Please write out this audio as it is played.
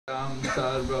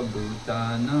Sarva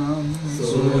Bhutanam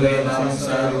Suridam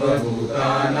Sarva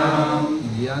Bhutanam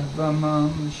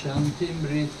Yadvamam Shantim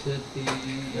Richati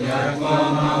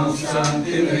Yadvamam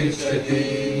Shantim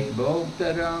Richati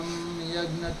Bhoktaram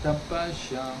Yagna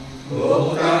Tapasham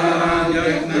Bhoktaram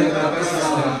Yagna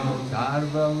Tapasam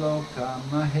Sarva Loka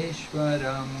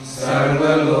Maheshwaram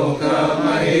Sarva Loka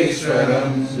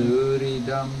Maheshwaram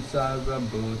Suridam Sarva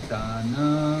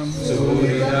Bhutanam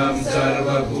Suridam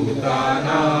Sarva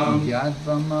Bhutanam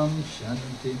Yadvamam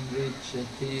Shantim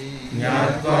Richati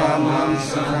Yadvamam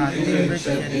Shantim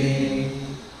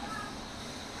Richati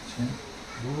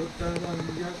Bhutaram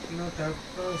Yagna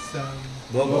Tapasam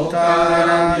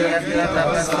Bhoktaram Yagna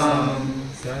Tapasam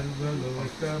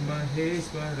Sarvaloka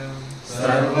Maheshwaram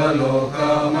Sarvaloka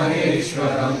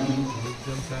Maheshwaram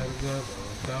Suridam Sarva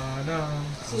Bhutanam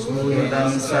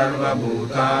Suridam Sarva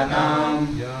Bhutanam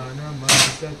Jnanam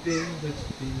Satim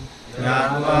Gacchati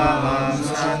Yadvamam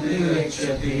Shantim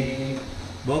Richati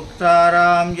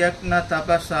Bhoktaram Yagna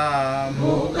Tapasam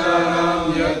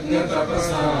Bhoktaram Yagna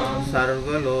Tapasam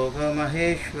Sarvaloka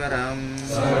Maheshwaram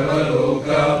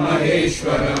Sarvaloka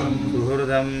Maheshwaram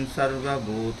Suhridam Sarva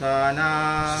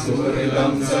Bhutanam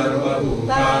Suridam Sarva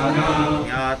Bhutanam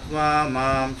Yatva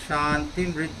Mam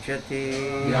Shantim Richati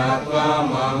Yatva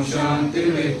Mam Shantim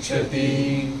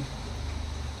Richati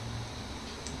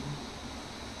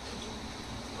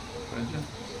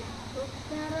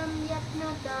Bhoktaram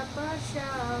Yagna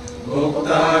Tapasam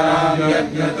Bhoktaram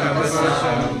Yagna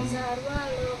Tapasam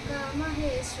Sarvaloka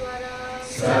Maheshwaram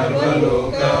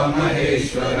Sarvaloka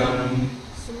Maheshwaram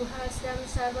Suhastam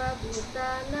Sarva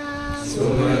Bhutanam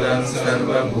Suhridam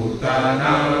Sarva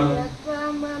Bhutanam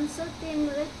Yadvamam Satim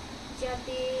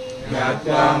Richati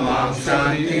Yatva Mam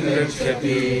Shantim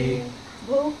Richati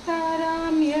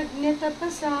Bhoktaram Yagna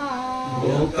Tapasam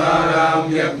Bhoktaram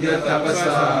Yagna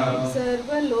Tapasam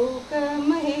Sarvaloka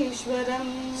Maheshwaram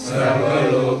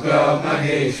Sarvaloka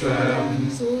Maheshwaram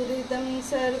Suridam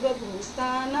Sarva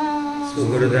Bhutanam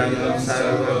Suhridam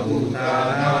Sarva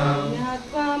Bhutanam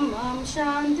Yatvam Mam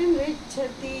Shantim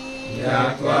Richati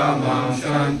Yatva Mam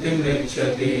Shantim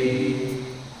Richati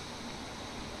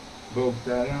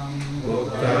Bhoktaram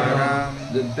Bhoktaram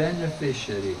the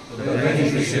beneficiary the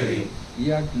beneficiary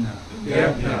Yagna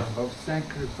Yagna of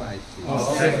sacrifices of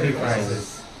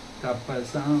sacrifices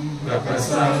Tapasam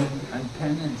Tapasam and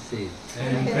penances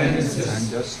and penances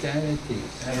and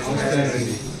austerities and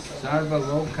austerities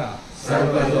Sarvaloka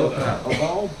Sarvaloka of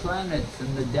all planets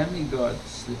and the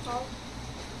demigods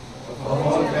of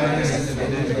all planets and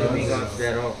demigods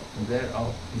thereof.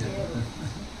 thereof.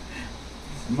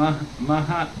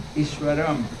 Maha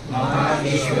Ishwaram,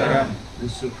 Maheshwaram the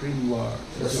Supreme Lord.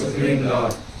 the Supreme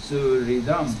Lord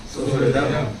Suridam,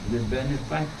 Suridam the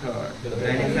benefactor. the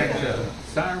benefactor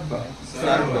Sarva,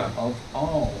 Sarva of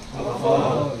all.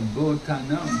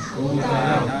 Bhutanam,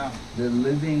 Bhutanam the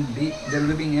living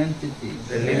entities.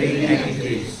 the living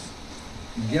entities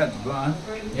Yadva,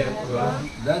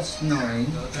 Yatva thus knowing,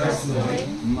 thus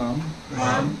knowing Mam,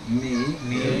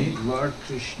 me, Lord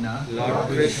Krishna, Lord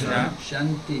Krishna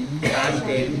Shantim,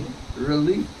 Shantim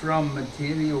relief from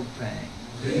material pain,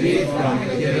 relief from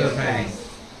material pangs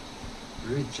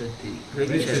Richati,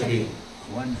 Richati,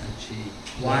 one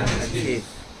achieved. one achieved.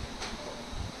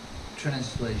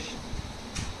 Translation.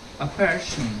 A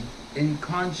person in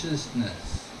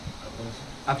consciousness,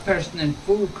 a person in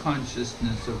full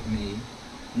consciousness of me,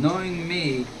 knowing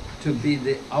me to be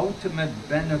the ultimate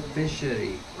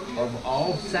beneficiary of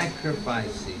all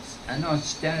sacrifices and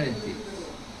austerities,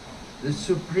 the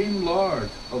Supreme Lord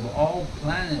of all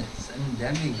planets and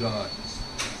demigods,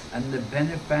 and the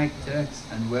benefactor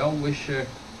and well-wisher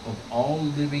of all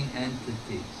living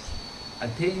entities,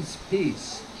 attains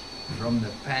peace from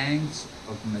the pangs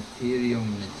of material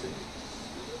miseries.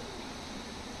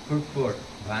 Purport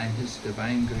by His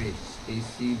Divine Grace,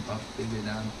 A.C.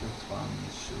 Bhaktivedanta Swami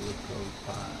Srila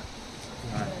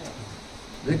Prabhupada.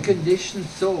 The conditioned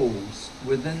souls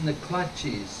within the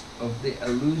clutches of the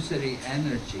illusory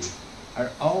energy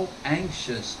are all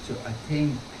anxious to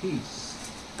attain peace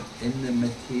in the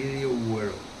material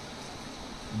world.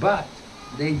 But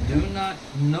they do not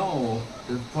know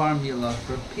the formula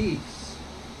for peace,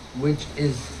 which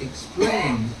is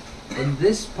explained in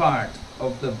this part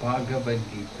of the Bhagavad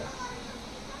Gita.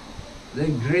 The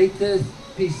greatest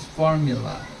peace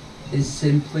formula is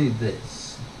simply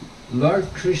this: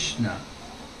 Lord Krishna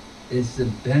is the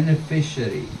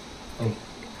beneficiary of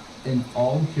in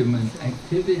all human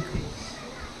activities.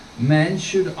 Man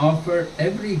should offer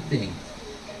everything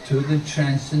to the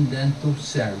transcendental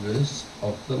service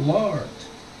of the Lord,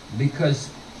 because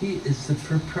He is the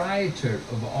proprietor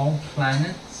of all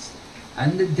planets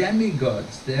and the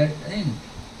demigods therein.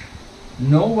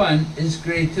 No one is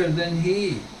greater than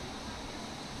he.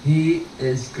 He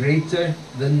is greater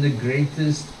than the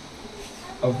greatest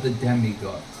of the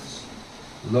demigods,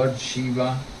 Lord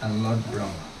Shiva and Lord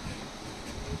Brahma.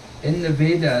 In the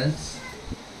Vedas,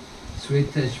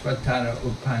 Svetashvatara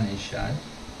Upanishad,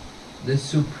 the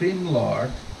Supreme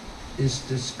Lord is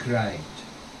described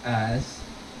as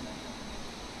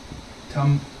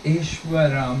Tam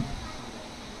Ishwaram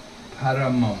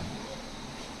Paramam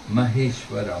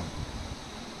Maheshwaram.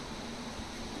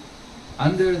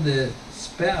 Under the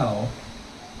spell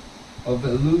of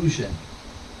illusion,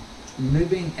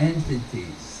 living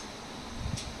entities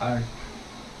are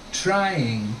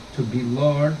trying to be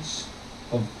lords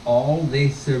of all they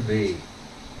survey,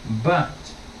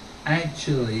 but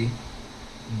actually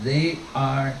they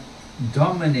are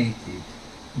dominated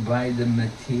by the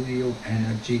material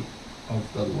energy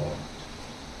of the Lord.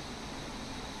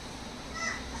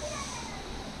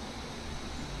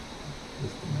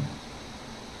 Just a minute.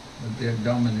 But they're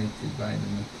dominated by the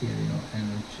material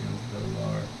energy of the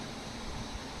Lord.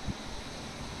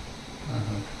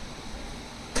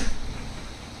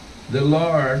 The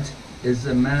Lord is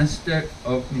the master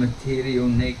of material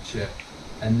nature,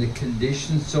 and the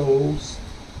conditioned souls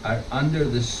are under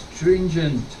the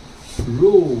stringent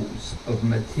rules of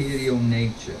material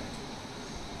nature.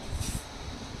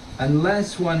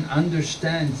 Unless one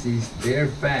understands these bare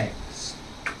facts,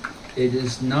 it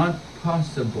is not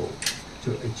possible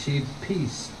to achieve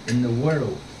peace in the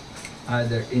world,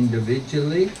 either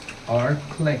individually or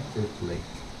collectively.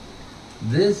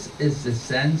 This is the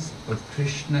sense of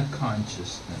Krishna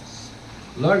consciousness.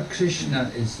 Lord Krishna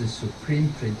is the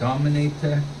supreme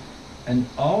predominator, and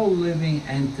all living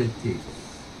entities,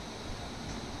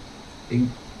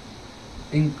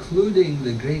 including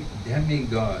the great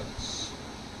demigods,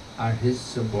 are his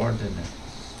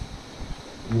subordinates.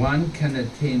 One can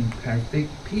attain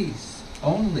perfect peace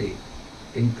only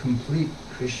in complete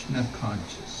Krishna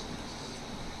consciousness.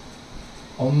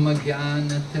 Om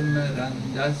Jnana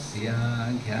Timirandasya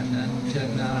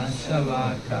Jnananjana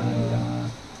Shalakaya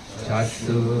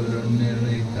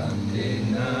Chakshurmilitam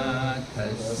Yena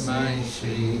Tasmai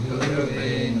Shri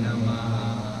Gurave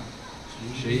Namaha.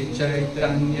 Shri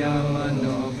Chaitanya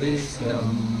Manobhistam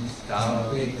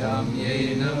Stapitam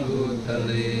Yena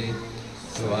Bhutale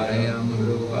Swayam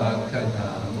Rupa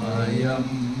Kadamayam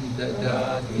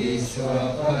Dadati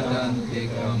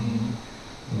Swapadantikam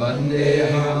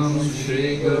Vandeham Shri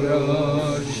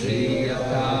Guru Shri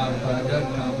Yata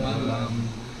Padakamalam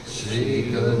Shri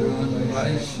Gurun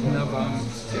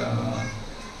Vaishnavamsya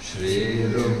Shri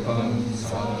Rupam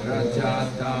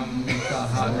Sagrajatam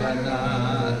Sahagana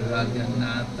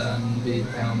Raghunathan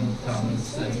Vitam Tam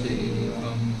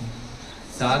Sajivam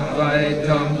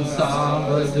Sadvaitam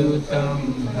Savadutam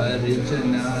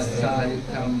Harijana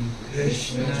Saritam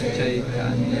Krishna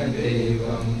Chaitanya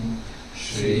Devam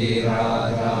Shri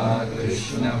Radha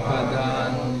Krishna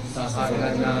Padan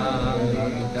Sahagana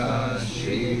Radha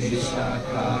Shri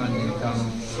Vishakanitam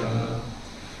Shah.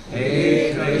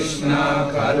 Hey Krishna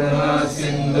Karuna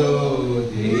Sindhu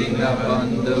Dina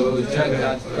Bandhu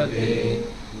Jagatpate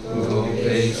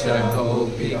Gopesha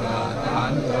Gopika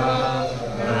Kanta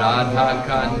Radha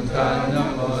Kanta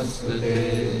Namostute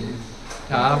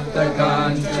Tapta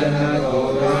Kanchana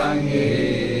Gaurangi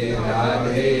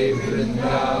Radhe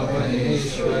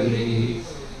Vrindavaneshwari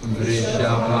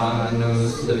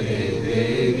Vrishabhanusute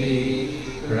Devi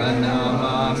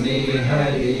Pranamami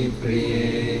Hari Priye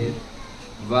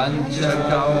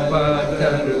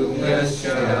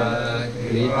Vanchakalpatarubhyasya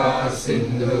Kripa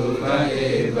Sindhuva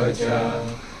Evacha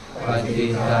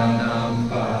Patitanam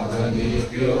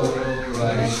Pavanebhyo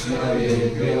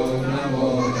Vaishnavebhyo Namo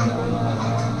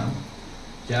Namaha.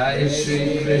 Jai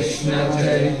Shri Krishna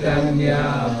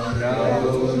Chaitanya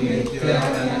Prabhu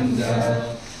Nityananda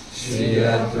Shri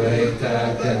Advaita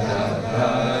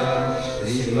Gadadhar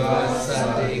Shri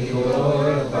Vasadi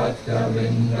Gaur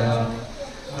Bhaktavrinda.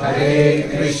 Hare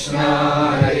Krishna,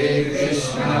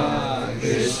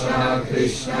 Krishna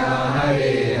Krishna,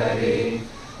 Hare Hare,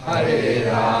 Hare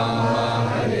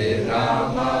Rama,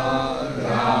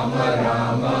 Rama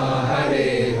Rama,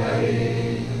 Hare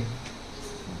Hare.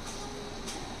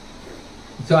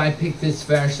 So I picked this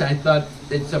verse. I thought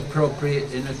it's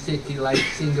appropriate in a city like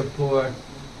Singapore,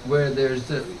 where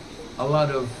there's a lot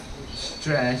of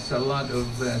stress, a lot of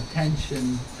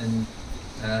tension and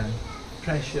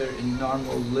pressure in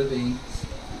normal living,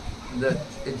 that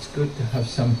it's good to have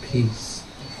some peace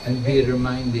and be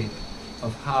reminded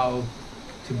of how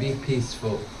to be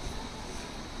peaceful.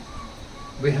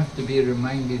 We have to be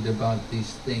reminded about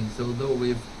these things, although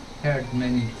we've heard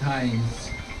many times,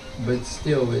 but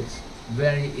still it's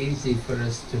very easy for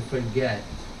us to forget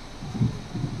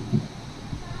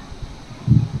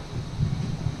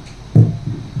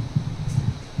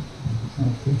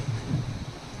Okay.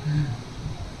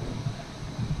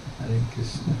 Hare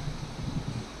Krishna.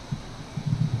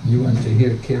 You want to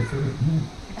hear carefully?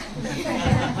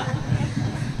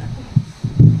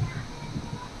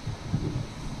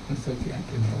 It's okay, I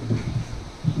can hold it.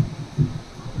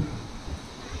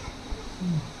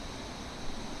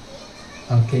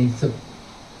 Okay, so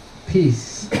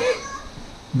peace.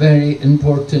 Very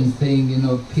important thing, you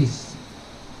know, peace.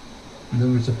 There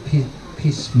was a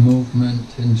peace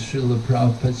movement in Srila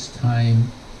Prabhupada's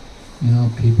time. You know,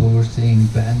 people were saying,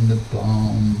 ban the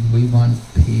bomb, we want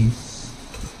peace.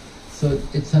 So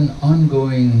it's an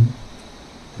ongoing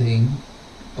thing,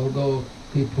 although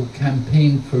people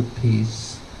campaign for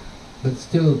peace, but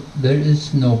still there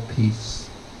is no peace.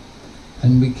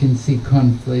 And we can see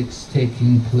conflicts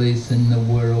taking place in the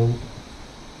world.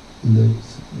 We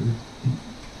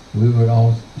were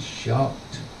all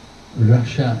shocked.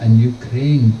 Russia and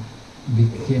Ukraine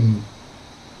became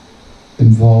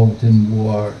involved in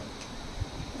war.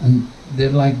 And they're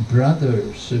like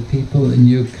brothers. So people in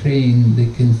Ukraine,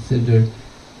 they consider,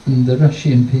 and the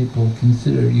Russian people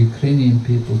consider Ukrainian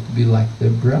people to be like their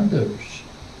brothers.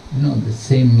 You know, the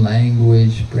same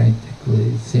language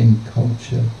practically, same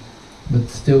culture. But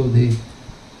still they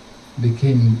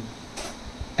became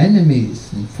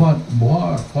enemies and fought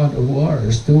a war,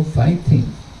 are still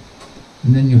fighting.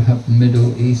 And then you have the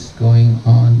Middle East going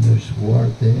on, there's war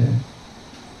there.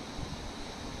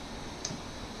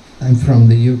 I'm from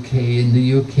the UK. In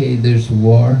the UK there's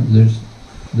war.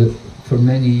 For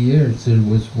many years there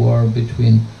was war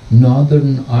between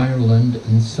Northern Ireland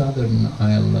and Southern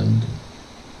Ireland.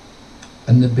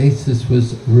 And the basis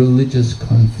was religious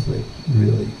conflict,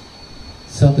 really.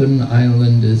 Southern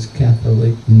Ireland is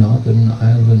Catholic, Northern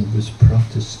Ireland was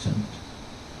Protestant.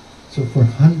 So for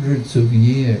hundreds of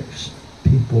years,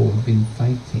 people have been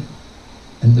fighting.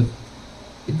 And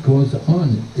it goes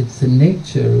on. It's the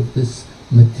nature of this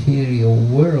material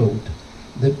world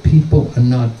that people are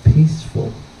not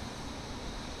peaceful.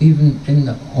 Even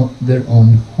in their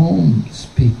own homes,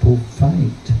 people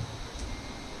fight.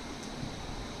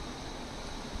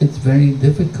 It's very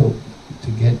difficult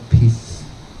to get peace.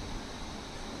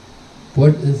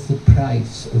 What is the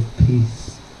price of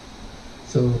peace?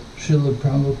 So Srila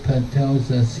Prabhupada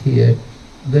tells us here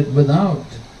that without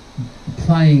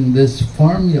applying this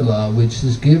formula which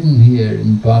is given here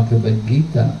in Bhagavad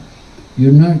Gita,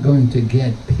 you're not going to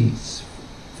get peace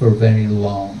for very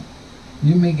long.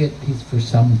 You may get peace for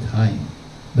some time,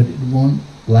 but it won't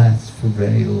last for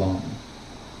very long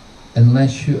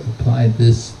unless you apply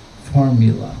this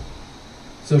formula.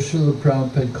 So Srila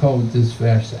Prabhupada called this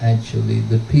verse actually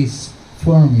the peace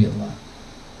formula.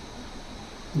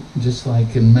 Just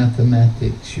like in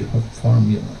mathematics you have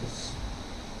formulas.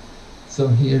 So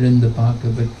here in the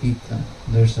Bhagavad Gita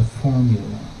there's a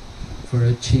formula for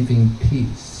achieving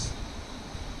peace.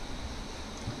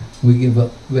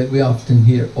 We often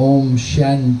hear Om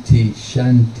Shanti,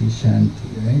 Shanti,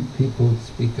 Shanti, right? People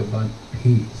speak about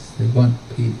peace. They want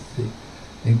peace.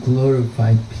 They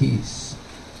glorify peace.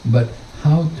 But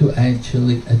how to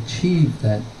actually achieve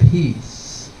that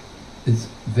peace is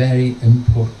very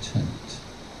important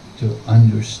to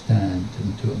understand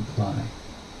and to apply.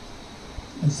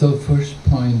 And so first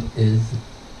point is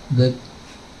that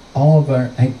all of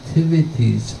our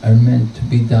activities are meant to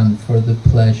be done for the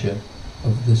pleasure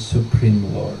of the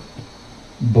Supreme Lord.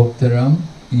 Bhaktaram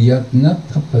yagna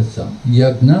tapasam.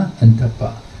 Yagna and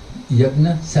tapa.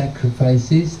 Yagna,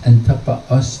 sacrifices, and tapa,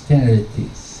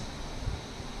 austerities.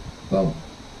 Well,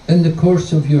 in the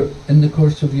course of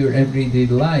your everyday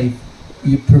life,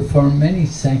 you perform many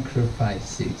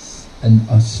sacrifices and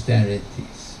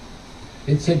austerities.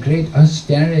 It's a great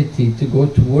austerity to go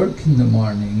to work in the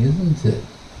morning, isn't it?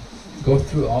 Go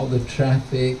through all the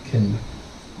traffic and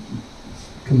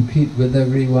compete with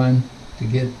everyone to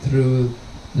get through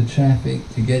the traffic,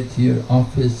 to get to your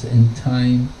office in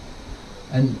time.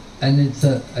 And it's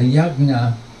a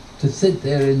yagna to sit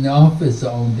there in the office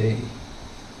all day.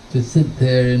 To sit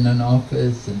there in an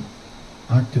office and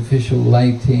artificial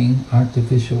lighting,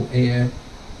 artificial air,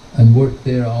 and work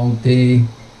there all day,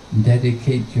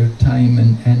 dedicate your time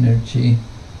and energy.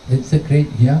 It's a great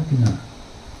yagna,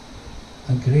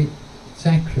 a great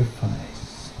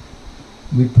sacrifice.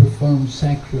 We perform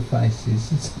sacrifices.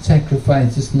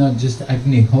 Sacrifice is not just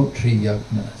Agnihotri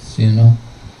yagnas, you know,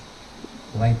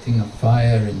 lighting a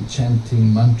fire and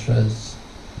chanting mantras,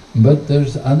 but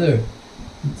there's other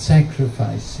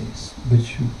sacrifices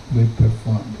which we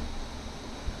perform.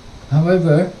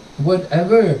 However,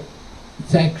 whatever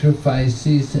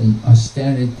sacrifices and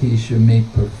austerities you may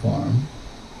perform,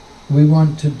 we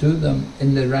want to do them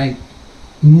in the right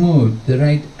mood, the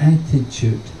right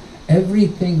attitude.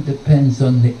 Everything depends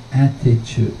on the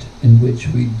attitude in which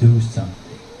we do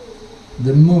something.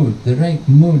 The mood, the right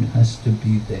mood has to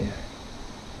be there.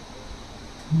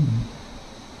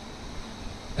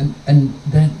 And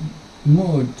that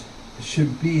mood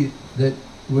should be that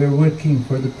we're working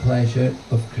for the pleasure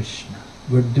of Krishna.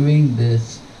 We're doing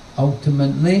this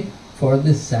ultimately for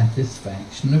the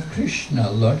satisfaction of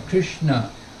Krishna, Lord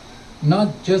Krishna.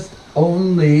 Not just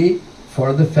only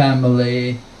for the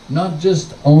family, not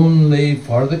just only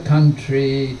for the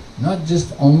country, not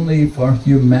just only for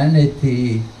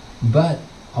humanity, but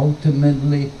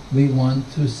ultimately we want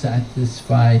to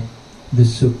satisfy the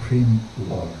Supreme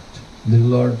Lord, the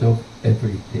Lord of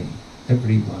everything,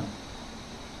 everyone.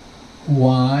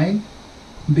 Why?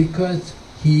 Because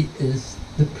He is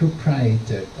the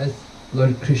proprietor. As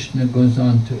Lord Krishna goes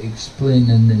on to explain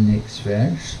in the next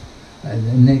verse,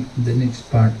 the next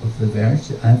part of the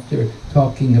verse, after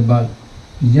talking about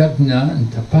yajna and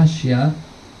tapasya,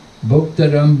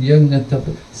 bhoktaram yajna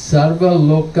tapasya, sarva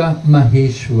loka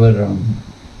maheshwaram.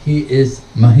 He is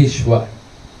Maheshwar,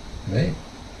 right?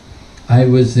 I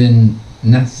was in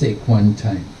Nasik one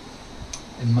time,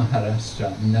 in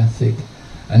Maharashtra, Nasik,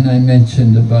 and I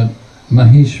mentioned about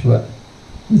Maheshwar.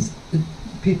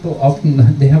 People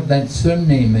often, they have that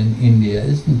surname in India,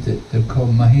 isn't it? They're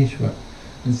called Maheshwar.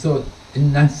 And so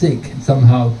in Nasik,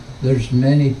 somehow, there's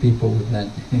many people with that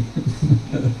name.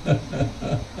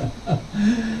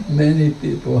 Many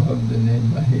people have the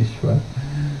name Maheshwar,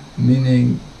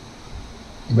 meaning,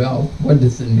 well, what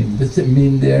does it mean? Does it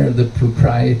mean they're the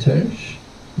proprietors?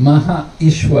 Maha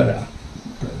Ishwara,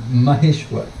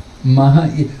 Maheshwar,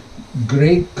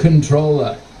 great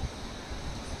controller.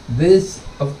 This,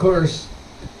 of course,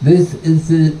 this is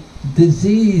the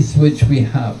disease which we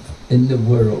have in the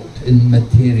world, in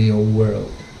material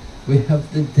world. We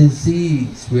have the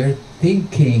disease, we're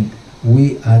thinking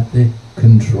we are the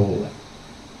controller.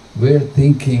 We're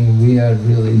thinking we are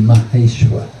really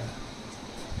Maheshwara,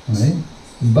 right?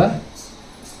 But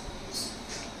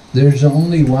there's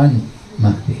only one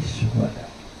Maheshwara,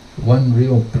 one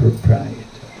real proprietor.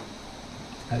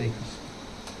 Hare Krishna.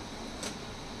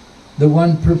 The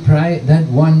one that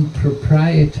one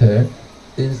proprietor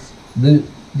is the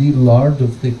Lord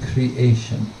of the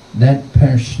creation, that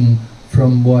person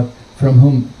from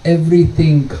whom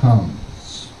everything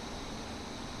comes.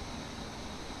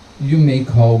 You may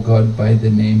call God by the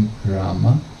name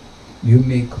Rama, you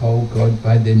may call God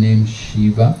by the name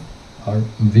Shiva, or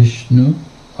Vishnu,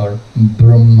 or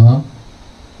Brahma.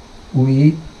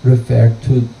 We refer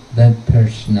to that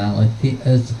personality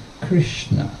as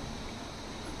Krishna.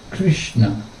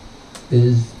 Krishna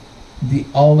is the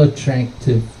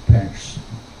all-attractive person,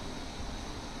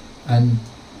 and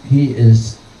He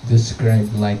is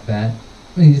described like that.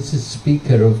 He's a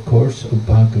speaker, of course, of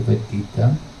Bhagavad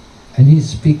Gita, and He's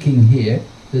speaking here,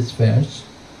 this verse.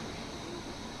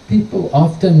 People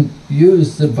often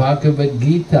use the Bhagavad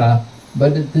Gita,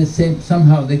 but at the same,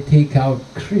 somehow they take out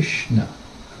Krishna.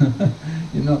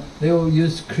 You know, they will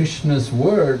use Krishna's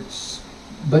words,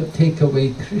 but take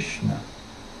away Krishna.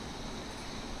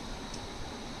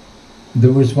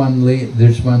 There's one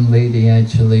lady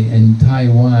actually in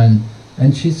Taiwan,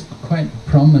 and she's quite a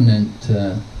prominent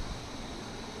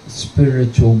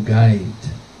spiritual guide.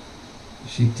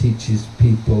 She teaches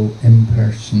people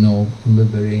impersonal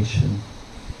liberation,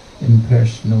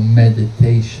 impersonal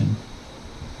meditation.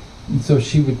 And so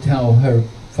she would tell her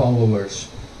followers,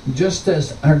 just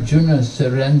as Arjuna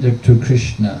surrendered to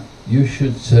Krishna, you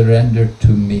should surrender to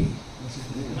me.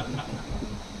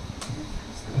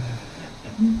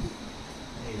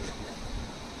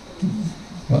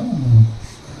 Wow.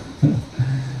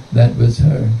 That was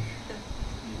her.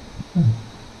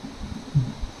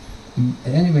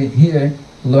 Anyway, here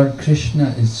Lord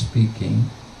Krishna is speaking,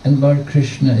 and Lord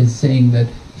Krishna is saying that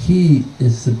He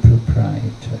is the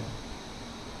proprietor.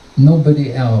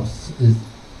 Nobody else is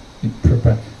the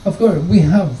proprietor. Of course, we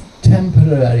have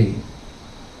temporary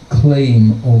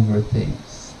claim over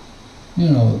things. You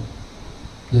know,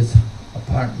 this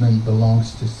apartment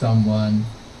belongs to someone,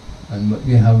 and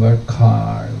we have our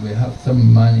car, we have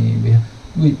some money, we have,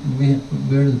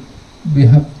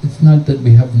 it's not that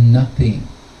we have nothing,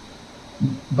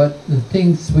 but the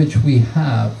things which we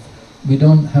have, we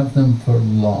don't have them for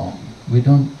long, we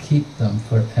don't keep them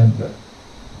forever.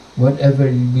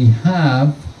 Whatever we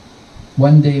have,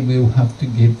 one day we'll have to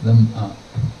give them up,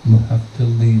 we'll have to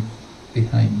leave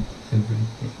behind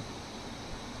everything.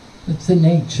 It's the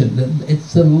nature,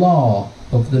 it's the law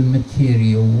of the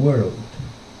material world.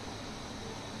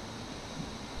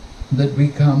 That we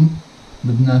come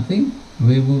with nothing,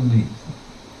 we will leave.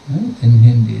 In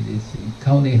Hindi they say,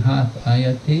 Kali hath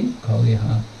ayate, Kali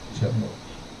hath chalo.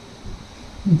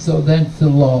 And so that's the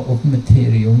law of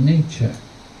material nature.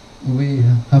 We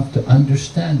have to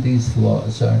understand these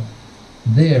laws are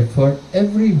there for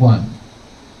everyone.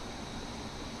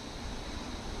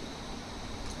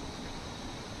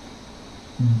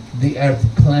 The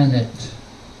earth planet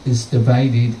is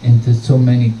divided into so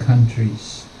many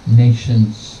countries,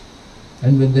 nations,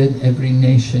 and within every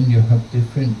nation you have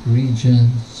different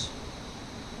regions.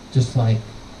 Just like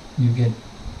you get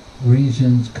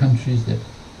regions, countries that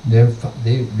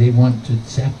they want to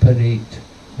separate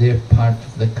their part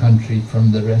of the country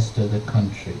from the rest of the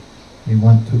country. They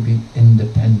want to be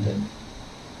independent.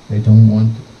 They don't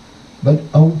want to. But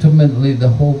ultimately the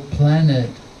whole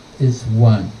planet is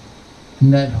one.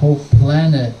 And that whole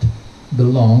planet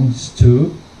belongs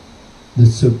to the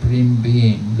Supreme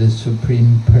Being, the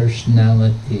Supreme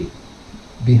Personality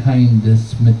behind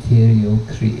this material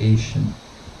creation,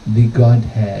 the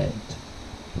Godhead,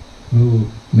 who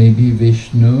may be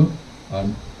Vishnu, or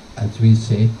as we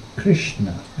say,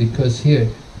 Krishna, because here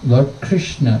Lord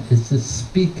Krishna is the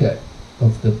speaker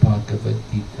of the Bhagavad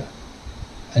Gita.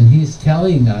 And he's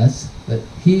telling us that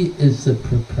he is the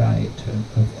proprietor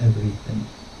of everything.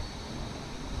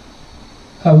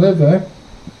 However,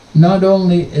 not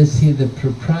only is he the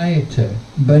proprietor,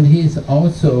 but he's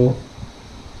also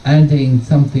adding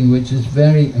something which is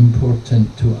very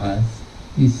important to us.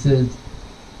 He says,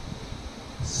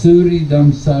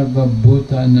 Suridam sarva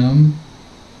bhutanam,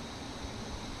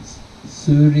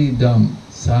 Suridam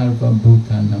sarva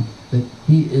bhutanam, that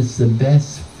he is the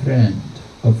best friend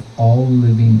of all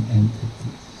living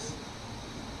entities.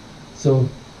 So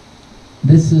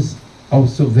this is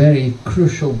also very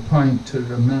crucial point to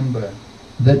remember,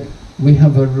 that we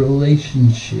have a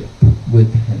relationship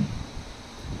with him.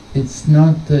 It's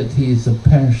not that he is a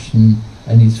person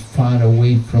and he's far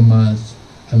away from us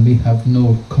and we have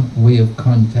no way of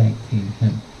contacting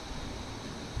him.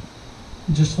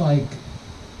 Just like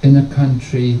in a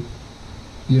country,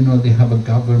 you know, they have a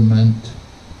government,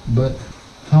 but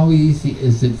how easy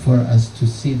is it for us to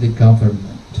see the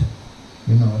government?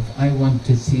 You know, if I want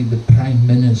to see the Prime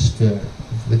Minister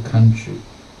of the country,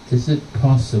 is it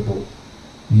possible?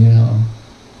 You know,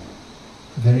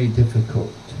 very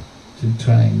difficult to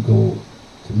try and go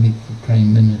to meet the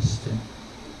Prime Minister.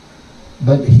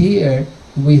 But here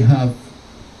we have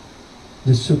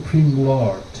the Supreme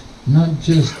Lord, not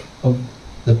just of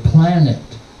the planet,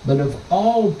 but of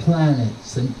all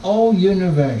planets and all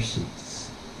universes.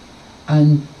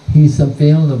 And he's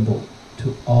available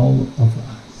to all of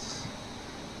us.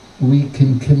 We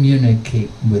can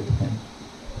communicate with him.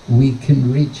 We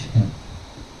can reach him.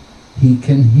 He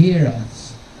can hear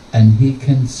us and he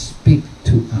can speak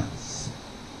to us.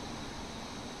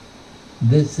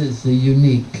 This is the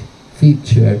unique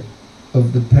feature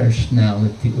of the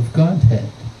personality of Godhead,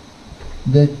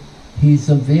 that he's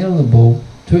available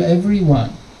to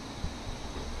everyone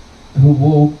who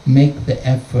will make the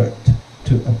effort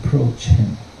to approach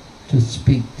him, to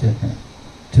speak to him,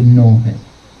 to know him.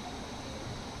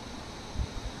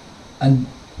 And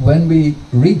when we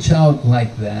reach out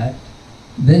like that,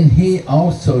 then he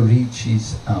also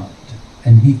reaches out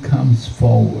and he comes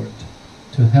forward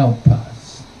to help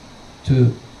us,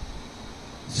 to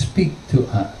speak to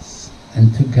us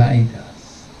and to guide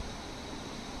us.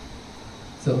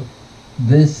 So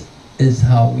this is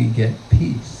how we get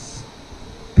peace.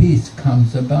 Peace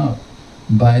comes about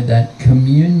by that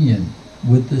communion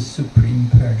with the Supreme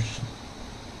Person.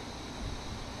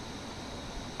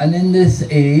 And in this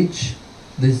age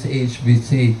we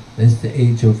say is the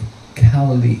age of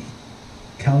Kali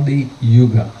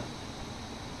Yuga.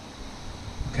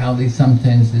 Kali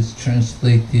sometimes is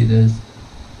translated as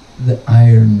the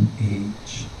Iron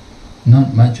Age.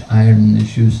 Not much iron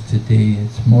is used today,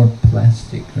 it's more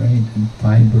plastic, right, and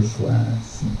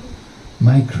fiberglass, and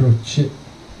microchip.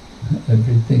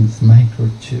 Everything's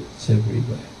microchips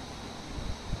everywhere.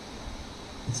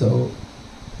 So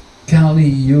Kali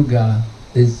Yuga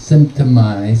is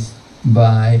symptomized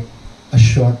by a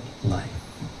short life.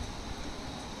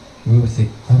 We will say,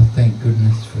 oh, thank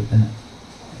goodness for that.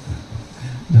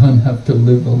 Don't have to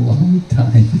live a long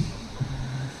time.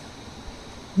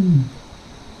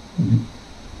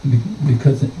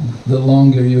 Because the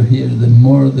longer you're here, the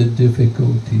more the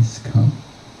difficulties come,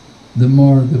 the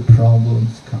more the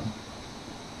problems come.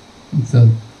 And so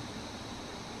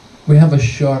we have a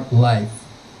short life.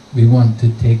 We want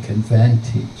to take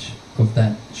advantage of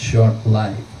that short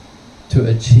life to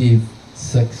achieve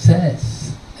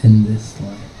success in this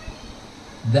life.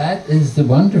 That is the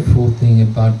wonderful thing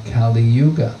about Kali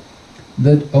Yuga,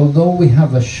 that although we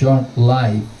have a short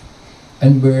life,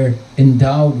 and we're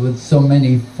endowed with so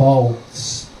many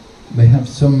faults. We have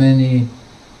so many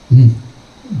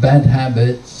bad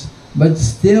habits, but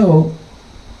still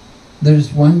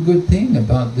there's one good thing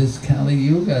about this Kali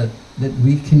Yuga, that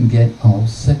we can get all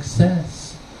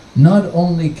success. Not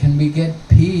only can we get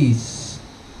peace,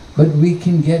 but we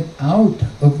can get out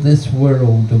of this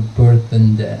world of birth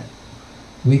and death.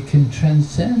 We can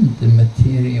transcend the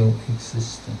material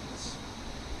existence.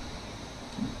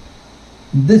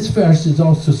 This verse is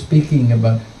also speaking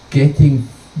about getting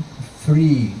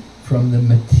free from the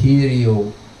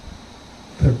material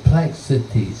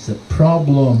perplexities, the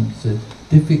problems, the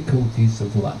difficulties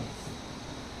of life.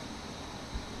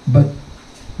 But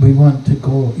we want to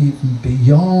go even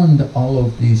beyond all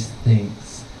of these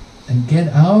things and get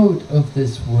out of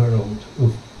this world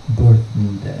of birth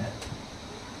and death.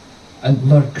 And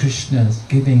Lord Krishna is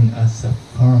giving us a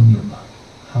formula,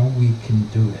 how we can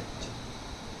do it,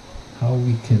 how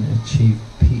we can achieve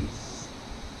peace.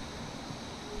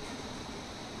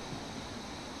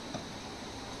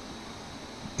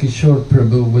 Kishore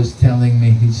Prabhu was telling me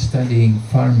he's studying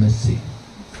pharmacy.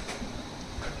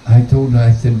 I told her,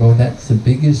 I said, well, that's the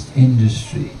biggest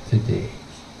industry today.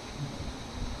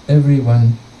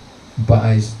 Everyone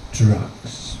buys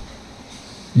drugs.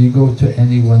 You go to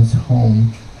anyone's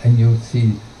home and you'll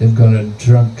see they've got a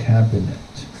drug cabinet.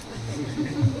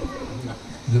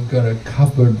 They've got a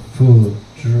cupboard full of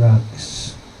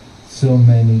drugs. So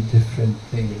many different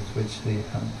things which they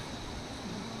have.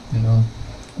 You know,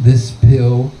 this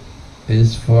pill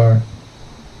is for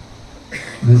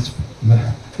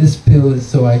this pill is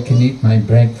so I can eat my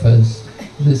breakfast.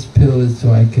 This pill is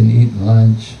so I can eat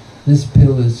lunch. This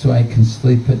pill is so I can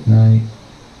sleep at night.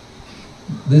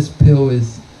 This pill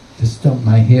is to stop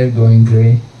my hair going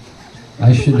grey.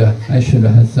 I should have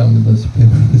had some of those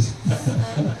pills.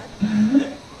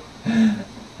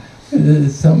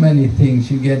 There's so many things.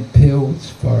 You get pills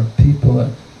for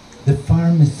people. The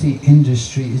pharmacy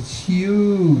industry is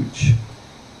huge,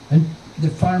 and the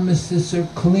pharmacists are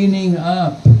cleaning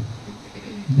up.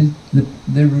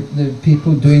 The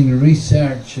people doing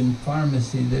research in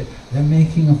pharmacy, they're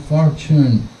making a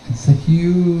fortune. It's a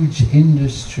huge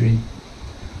industry.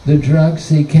 The drugs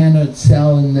they cannot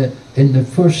sell in the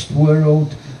first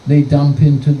world, they dump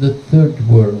into the third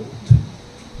world,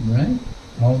 right?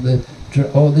 All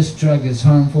this drug is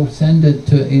harmful, send it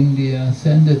to India,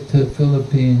 send it to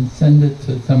Philippines, send it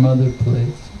to some other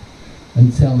place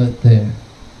and sell it there.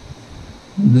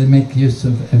 They make use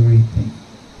of everything.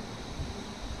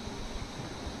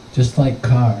 Just like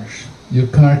cars. Your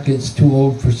car gets too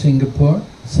old for Singapore,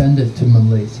 send it to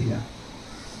Malaysia.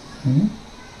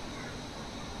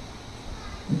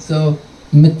 So,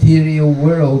 material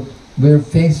world, we're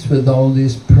faced with all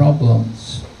these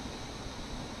problems.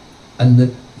 And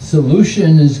the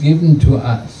solution is given to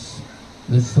us.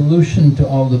 The solution to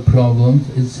all the problems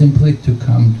is simply to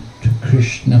come to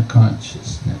Krishna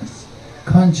consciousness.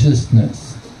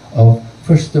 Consciousness of,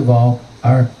 first of all,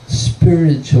 our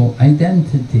spiritual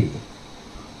identity.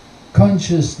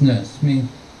 Consciousness means,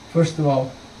 first of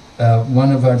all,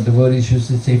 one of our devotees used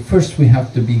to say, first we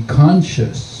have to be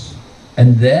conscious,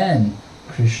 and then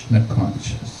Krishna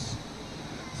conscious.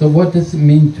 So what does it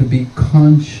mean to be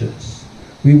conscious?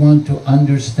 We want to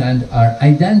understand our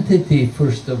identity,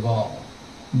 first of all.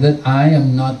 That I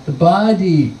am not the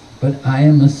body, but I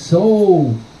am a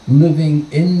soul living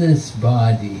in this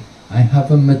body. I have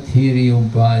a material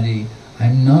body.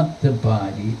 I'm not the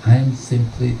body. I am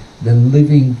simply the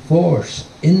living force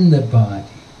in the body.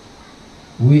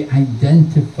 We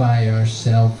identify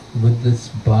ourselves with this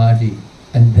body,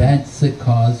 and that's the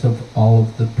cause of all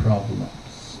of the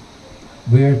problems.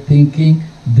 We're thinking,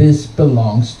 this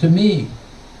belongs to me.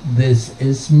 This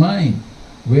is mine.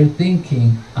 We're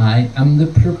thinking, I am the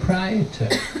proprietor.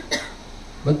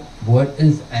 But what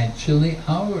is actually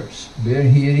ours? We're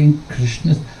hearing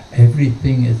Krishna's,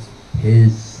 everything is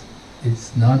His.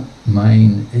 It's not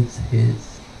mine, it's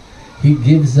His. He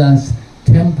gives us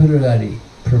temporary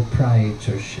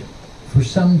proprietorship. For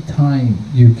some time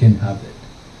you can have it,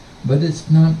 but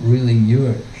it's not really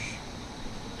yours.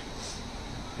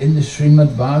 In the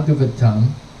Srimad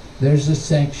Bhagavatam, there's a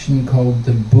section called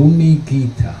the Bhumi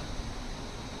Gita.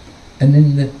 And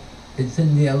it's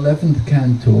in the 11th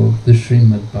canto of the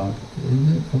Srimad Bhagavatam.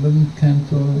 Is it 11th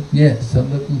canto? Yes,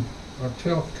 11th or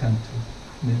 12th canto.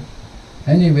 Yeah.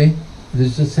 Anyway,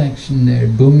 there's a section there,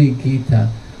 Bhumi Gita,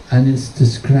 and it's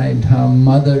described how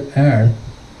Mother Earth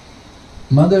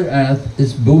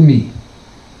is Bhumi,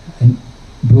 and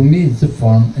Bhumi is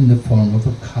in the form of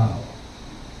a cow.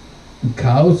 And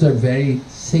cows are very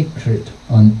sacred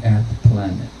on Earth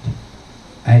planet.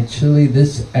 actually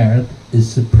this earth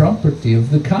is the property of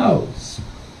the cows.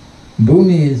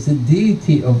 Bhumi is the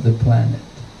deity of the planet,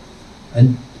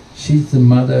 and she's the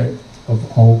mother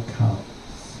of all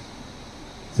cows.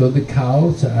 So the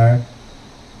cows are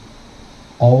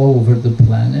all over the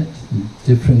planet, in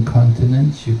different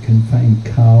continents. You can find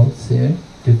cows there,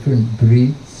 different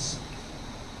breeds,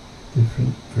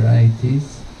 different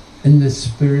varieties. In the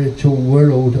spiritual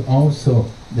world also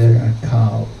there are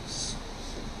cows.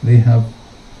 They have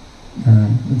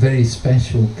very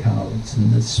special cows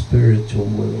in the spiritual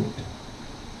world.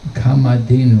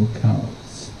 Kamadhenu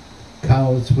cows,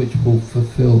 cows which will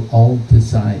fulfill all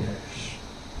desires.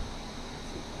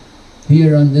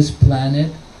 Here on this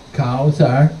planet, cows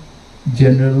are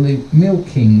generally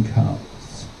milking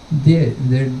cows.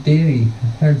 They're dairy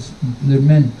herds, they're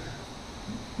meant,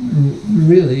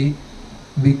 really,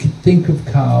 we could think of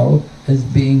cow as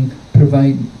being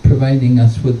providing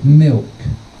us with milk,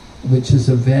 which is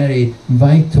a very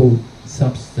vital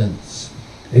substance.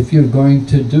 If you're going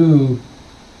to do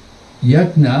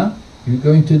yajna, you're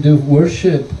going to do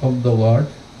worship of the Lord,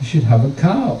 you should have a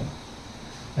cow.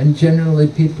 And generally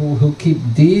people who keep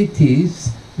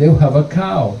deities, they'll have a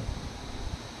cow.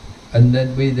 And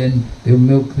then they'll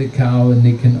milk the cow and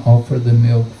they can offer the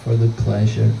milk for the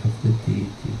pleasure of the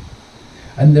deity.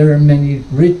 And there are many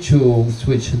rituals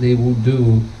which they will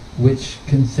do which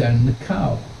concern the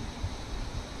cow.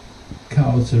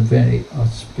 Cows are very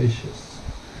auspicious.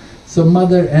 So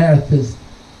Mother Earth is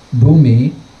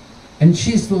Bhumi, and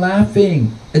she's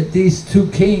laughing at these two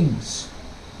kings,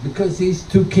 because these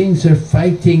two kings are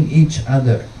fighting each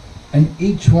other, and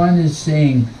each one is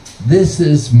saying, this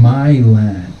is my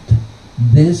land,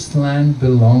 this land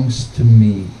belongs to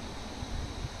me.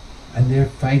 And they're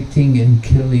fighting and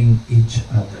killing each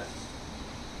other.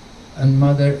 And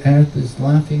Mother Earth is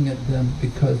laughing at them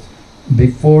because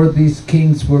before these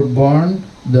kings were born,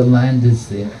 the land is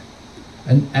there.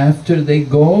 And after they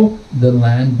go, the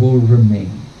land will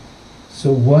remain.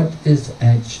 So what is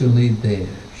actually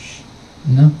theirs?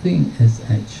 Nothing is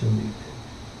actually theirs.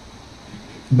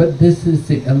 But this is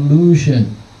the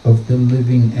illusion of the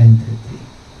living entity.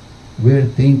 We're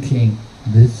thinking,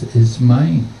 this is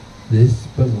mine. This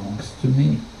belongs to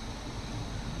me.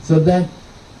 So that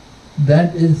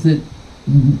is the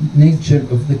nature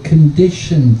of the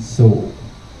conditioned soul.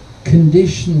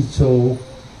 Conditioned soul,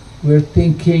 we're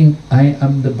thinking, I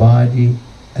am the body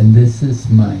and this is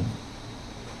mine.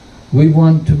 We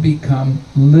want to become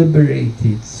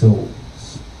liberated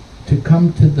souls. To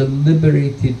come to the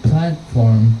liberated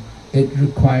platform, it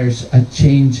requires a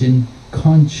change in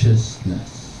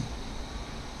consciousness.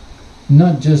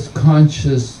 Not just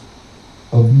conscious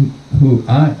of who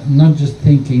I, not just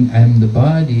thinking I'm the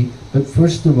body, but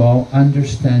first of all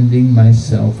understanding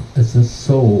myself as a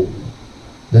soul,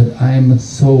 that I am a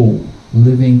soul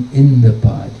living in the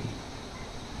body.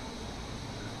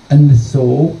 And the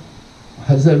soul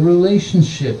has a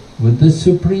relationship with the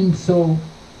Supreme Soul.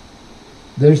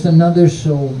 There's another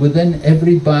soul. Within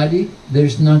every body,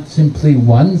 there's not simply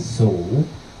one soul,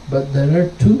 but there are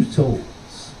two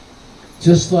souls.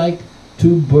 Just like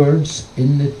two birds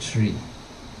in the tree.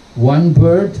 One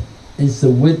bird is the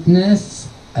witness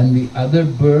and the other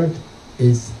bird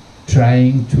is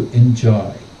trying to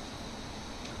enjoy.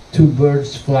 Two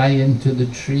birds fly into the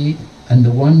tree and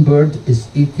the one bird is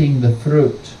eating the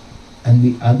fruit and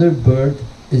the other bird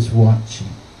is watching.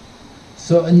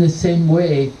 So in the same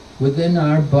way, within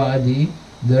our body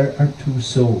there are two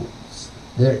souls.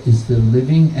 There is the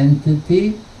living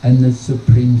entity and the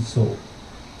Supreme Soul.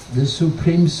 The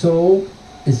Supreme Soul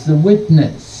is the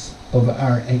witness of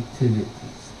our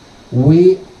activities.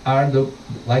 We are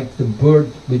like the bird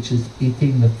which is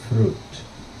eating the fruit.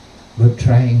 We're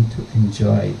trying to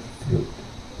enjoy the fruit.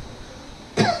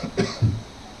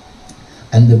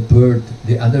 And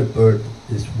the other bird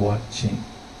is watching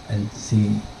and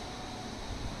seeing.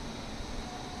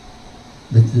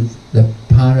 This is the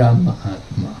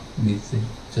Paramatma, we say.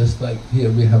 Just like here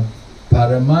we have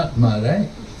Paramatma, right?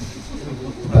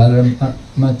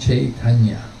 Paramatma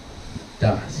Chaitanya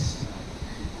Das.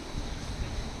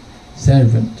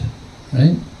 Servant,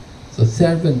 right? So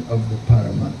servant of the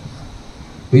Paramatma.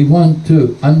 We want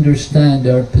to understand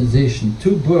our position.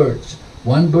 Two birds.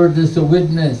 One bird is the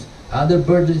witness, other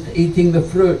bird is eating the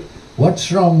fruit.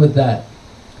 What's wrong with that?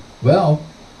 Well,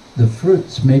 the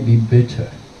fruits may be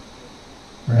bitter,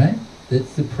 right?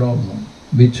 That's the problem.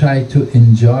 We try to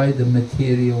enjoy the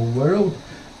material world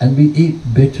and we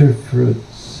eat bitter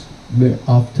fruits. We're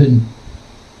often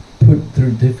put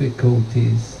through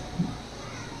difficulties,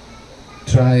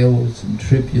 trials and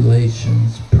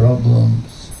tribulations,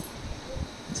 problems.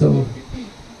 So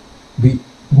we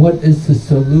what is the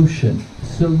solution?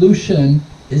 Solution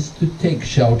is to take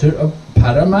shelter of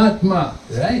Paramatma,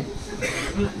 right?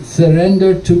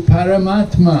 Surrender to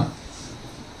Paramatma.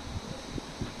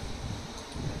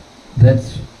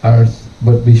 That's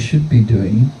what we should be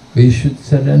doing. We should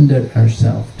surrender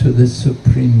ourselves to the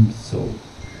Supreme Soul.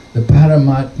 The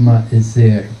Paramatma is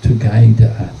there to guide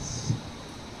us.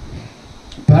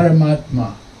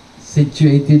 Paramatma,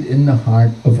 situated in the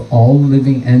heart of all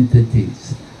living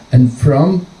entities. And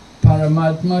from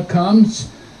Paramatma comes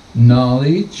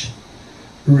knowledge,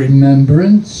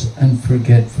 remembrance and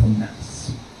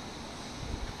forgetfulness.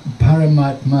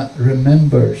 Paramatma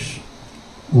remembers.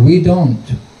 We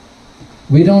don't.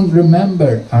 We don't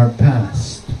remember our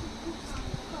past.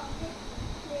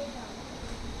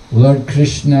 Lord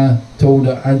Krishna told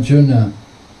Arjuna,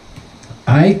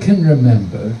 I can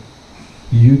remember,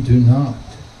 you do not.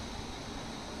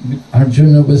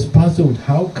 Arjuna was puzzled.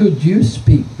 How could you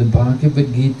speak the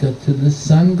Bhagavad Gita to the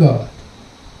sun god?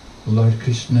 Lord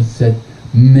Krishna said,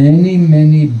 many,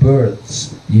 many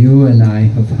births you and I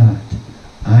have had.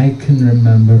 I can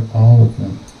remember all of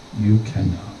them. You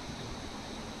cannot.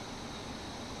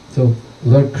 So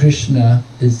Lord Krishna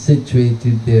is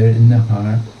situated there in the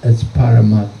heart as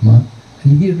Paramatma,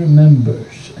 and he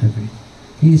remembers everything.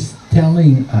 He's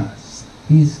telling us,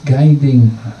 he's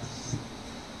guiding us.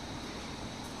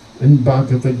 In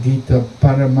Bhagavad Gita,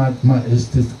 Paramatma is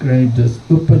described as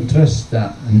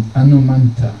Upadrasta and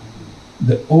Anumanta,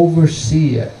 the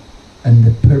overseer and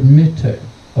the permitter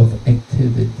of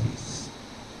activities.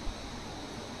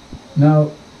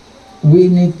 Now, we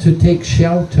need to take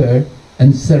shelter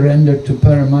and surrender to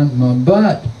Paramatma,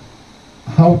 but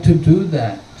how to do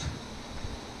that?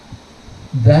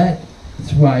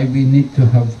 That's why we need to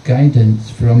have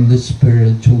guidance from the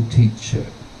spiritual teacher.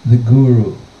 The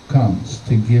Guru comes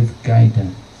to give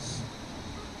guidance.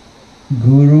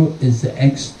 Guru is the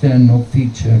external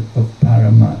feature of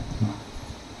Paramatma.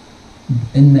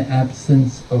 In the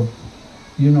absence of,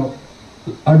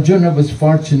 Arjuna was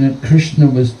fortunate, Krishna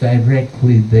was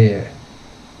directly there,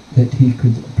 that he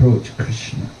could approach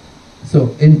Krishna. So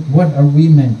what are we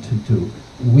meant to do?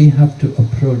 We have to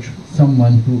approach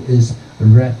someone who is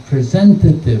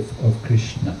representative of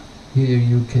Krishna. Here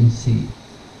you can see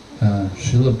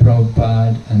Srila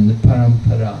Prabhupada and the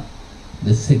Parampara,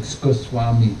 the 6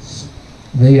 Goswamis.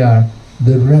 They are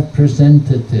the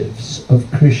representatives of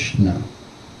Krishna.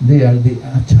 They are the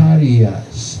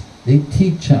acharyas. They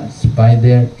teach us by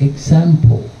their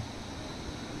example.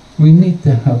 We need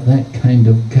to have that kind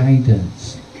of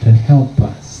guidance to help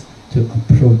us to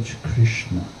approach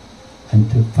Krishna and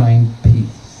to find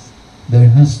peace. There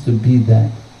has to be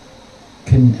that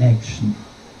connection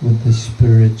with the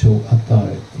spiritual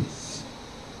authorities.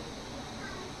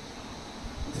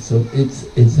 So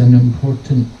it's an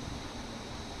important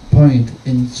point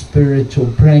in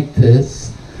spiritual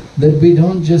practice that we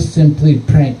don't just simply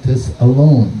practice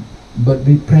alone, but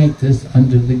we practice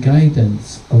under the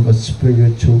guidance of a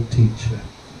spiritual teacher.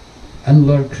 And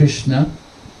Lord Krishna,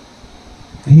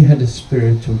 he had a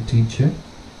spiritual teacher.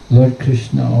 Lord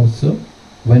Krishna also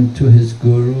went to his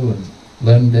guru and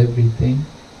learned everything.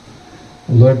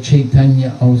 Lord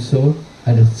Chaitanya also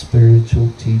had a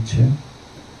spiritual teacher.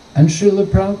 And Srila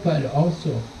Prabhupada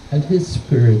also had his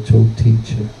spiritual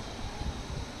teacher.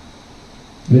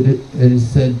 It is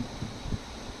said,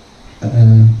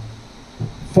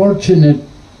 fortunate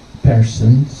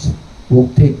persons will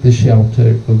take the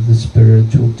shelter of the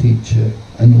spiritual teacher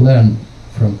and learn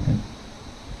from him.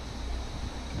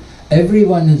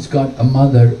 Everyone has got a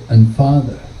mother and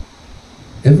father.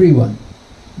 Everyone.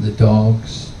 The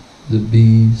dogs, the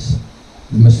bees,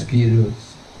 the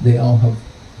mosquitoes, they all have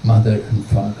mother and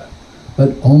father.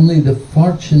 But only the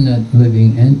fortunate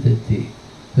living entity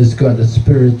has got a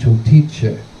spiritual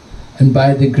teacher. And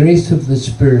by the grace of the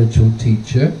spiritual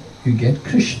teacher, you get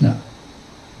Krishna.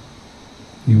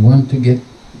 You want to get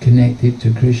connected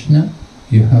to Krishna,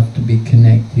 you have to be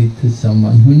connected to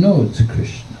someone who knows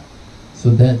Krishna. So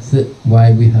that's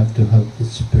why we have to have the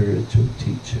spiritual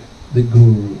teacher, the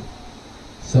Guru,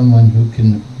 someone who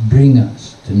can bring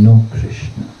us to know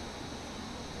Krishna.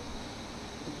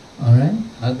 Alright,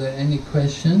 are there any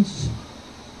questions?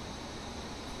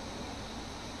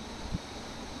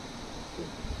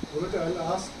 I'll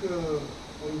ask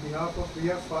on behalf of, we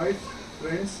have 5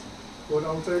 friends who are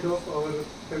outside of our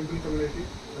temple community,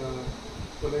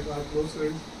 so like our close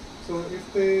friends. So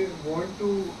if they want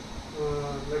to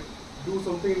like do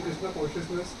something in Krishna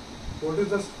consciousness, what is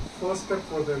the first step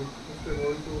for them if they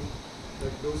want to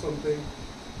like do something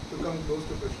to come close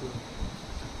to Krishna?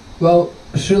 Well,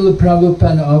 Srila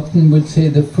Prabhupada often would say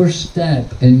the first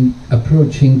step in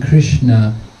approaching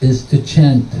Krishna is to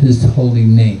chant his holy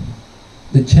name,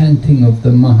 the chanting of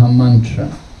the Maha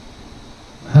Mantra.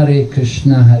 Hare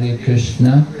Krishna,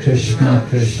 Krishna Krishna,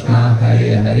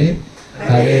 Hare Hare,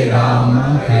 Hare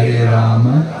Rama,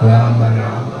 Rama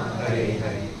Rama, Hare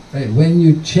Hare. Right, when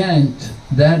you chant,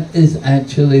 that is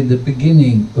actually the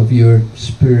beginning of your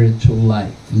spiritual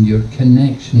life, and your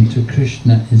connection to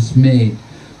Krishna is made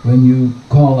when you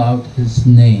call out his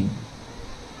name.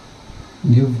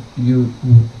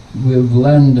 We've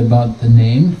learned about the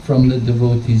name from the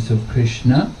devotees of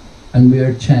Krishna, and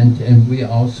we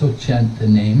also chant the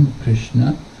name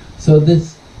Krishna. So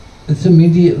this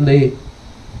immediately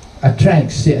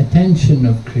attracts the attention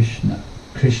of Krishna.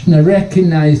 Krishna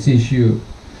recognizes you,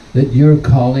 that you're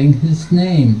calling his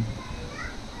name.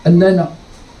 And then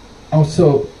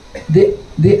also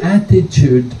the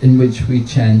attitude in which we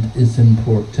chant is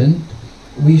important.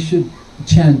 We should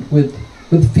chant with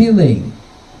feeling.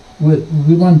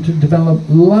 We want to develop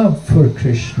love for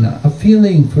Krishna, a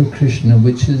feeling for Krishna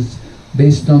which is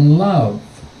based on love.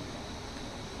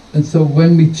 And so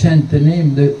when we chant the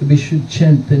name, we should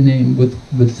chant the name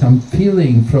with some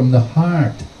feeling from the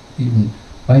heart, even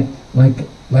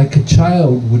like a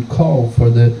child would call for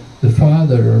the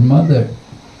father or mother.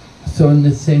 So in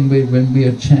the same way, when we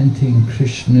are chanting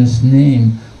Krishna's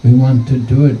name, we want to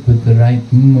do it with the right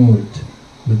mood,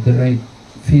 with the right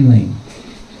feeling.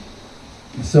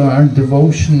 So our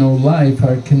devotional life,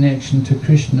 our connection to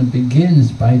Krishna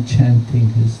begins by chanting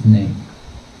his name.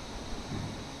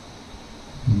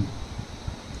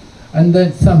 And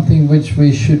that's something which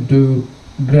we should do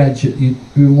gradually.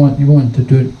 You want to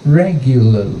do it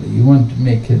regularly. You want to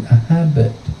make it a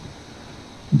habit.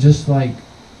 Just like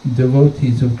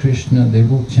devotees of Krishna, they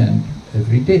will chant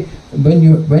every day.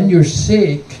 When you're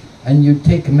sick and you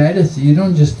take medicine, you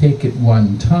don't just take it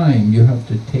one time. You have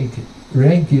to take it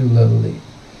regularly.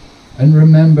 And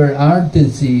remember, our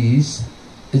disease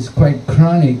is quite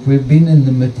chronic. We've been in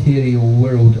the material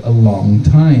world a long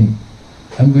time,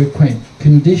 and we're quite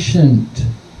conditioned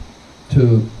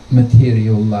to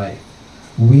material life.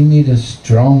 We need a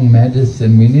strong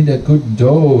medicine. We need a good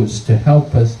dose to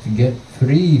help us to get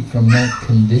free from that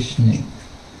conditioning.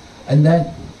 And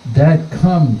that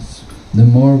comes the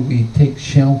more we take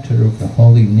shelter of the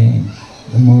holy name,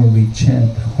 the more we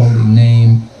chant the holy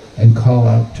name and call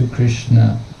out to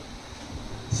Krishna.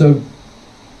 So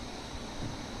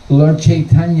Lord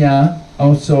Chaitanya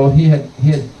also, he had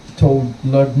told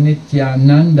Lord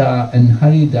Nityananda and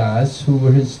Haridas, who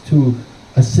were his two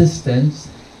assistants,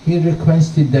 he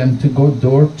requested them to go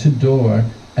door to door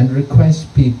and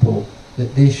request people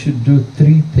that they should do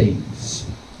three things.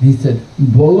 He said,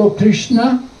 Bolo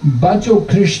Krishna, Bhajo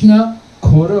Krishna,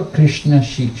 Koro Krishna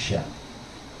Shiksha.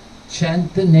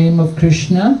 Chant the name of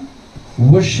Krishna,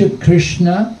 worship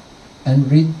Krishna,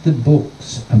 and read the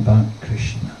books about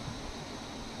Krishna.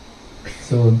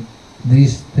 So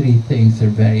these three things are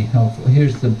very helpful.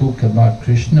 Here's the book about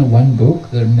Krishna, one book.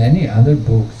 There are many other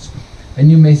books. And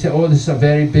you may say, oh, this is a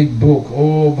very big book.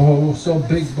 Oh, so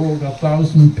big book,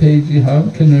 1,000 pages. How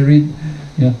can I read?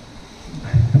 Yeah.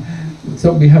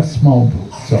 So we have small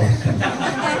books also.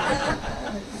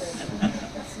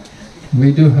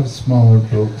 We do have smaller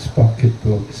books, pocket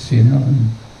books, you know,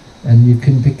 and you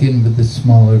can begin with the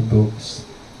smaller books.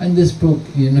 And this book,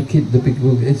 you know, the big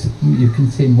book, you can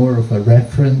say more of a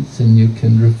reference, and you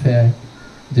can refer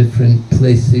different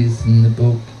places in the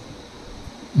book.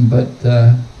 But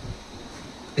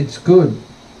it's good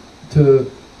to,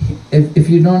 if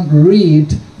you don't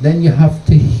read, then you have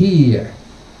to hear.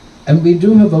 And we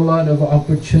do have a lot of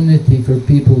opportunity for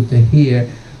people to hear.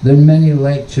 There are many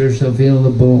lectures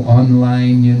available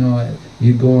online, you know.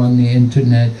 You go on the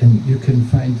internet and you can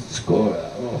find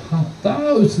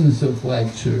thousands of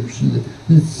lectures. And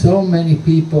there's so many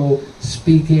people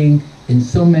speaking in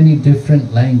so many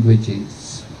different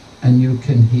languages, and you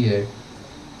can hear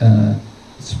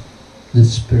the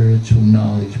spiritual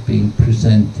knowledge being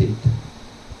presented.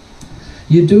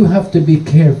 You do have to be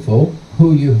careful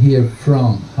who you hear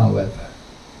from, however.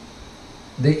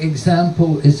 The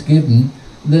example is given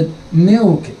that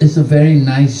milk is a very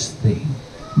nice thing,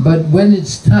 but when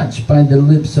it's touched by the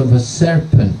lips of a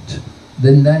serpent,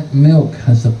 then that milk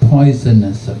has a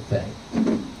poisonous effect.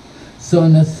 So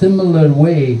in a similar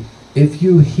way, if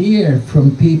you hear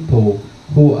from people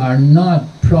who are not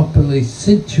properly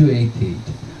situated,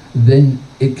 then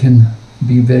it can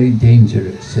be very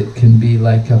dangerous. It can be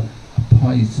like a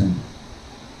poison.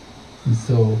 And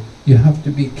so you have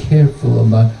to be careful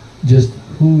about just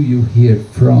who you hear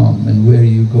from and where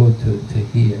you go to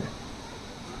hear.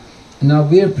 Now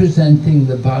we are presenting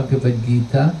the Bhagavad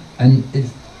Gita, and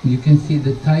you can see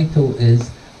the title is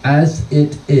As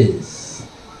It Is.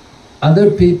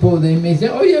 Other people, they may say,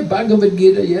 oh yeah, Bhagavad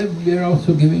Gita, yeah, we're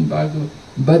also giving Bhagavad.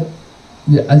 But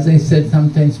as I said,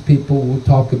 sometimes people will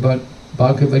talk about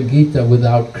Bhagavad Gita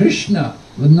without Krishna,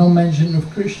 with no mention of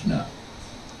Krishna.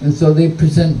 And so they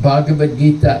present Bhagavad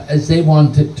Gita as they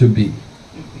want it to be,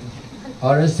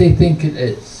 or as they think it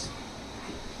is.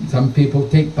 Some people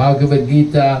take Bhagavad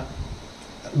Gita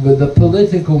with a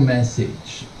political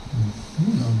message.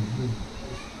 You know,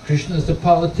 Krishna's a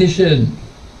politician,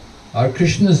 or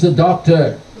Krishna's a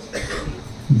doctor.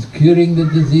 He's curing the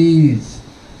disease.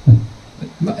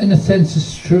 In a sense,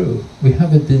 it's true. We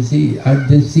have a disease. Our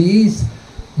disease,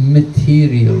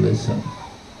 materialism.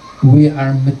 We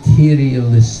are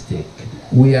materialistic.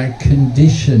 We are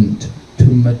conditioned to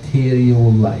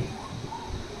material life.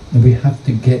 And we have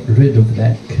to get rid of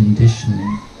that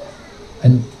conditioning.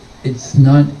 And it's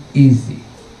not easy.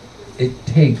 It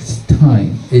takes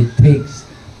time. It takes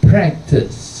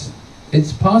practice.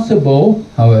 It's possible,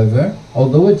 however,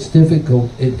 although it's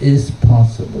difficult, it is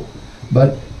possible.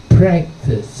 But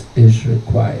practice is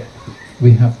required.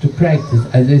 We have to practice.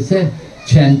 As I said,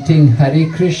 chanting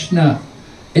Hare Krishna.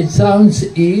 It sounds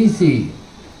easy.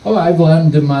 Oh, I've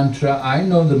learned the mantra, I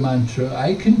know the mantra,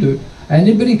 I can do it.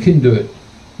 Anybody can do it.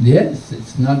 Yes,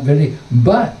 it's not very...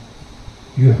 But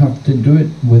you have to do it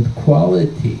with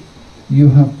quality. You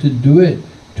have to do it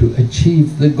to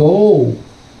achieve the goal.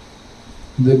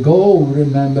 The goal,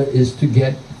 remember, is to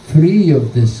get free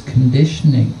of this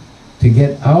conditioning, to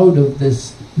get out of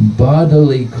this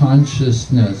bodily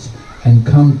consciousness and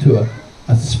come to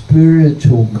a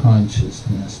spiritual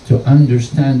consciousness, to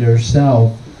understand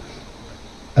ourselves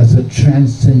as a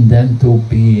transcendental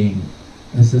being,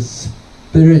 as a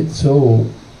spirit soul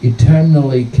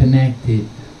eternally connected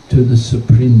to the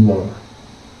Supreme Lord.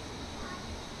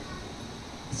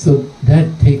 So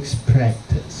that takes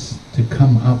practice to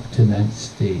come up to that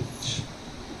stage.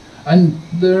 And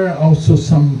there are also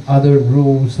some other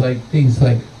rules, like things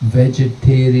like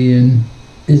vegetarian.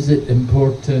 Is it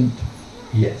important?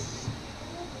 Yes.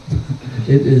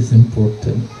 It is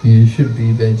important. You should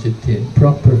be vegetarian.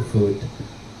 Proper food.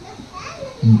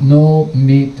 No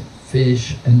meat,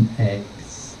 fish and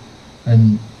eggs.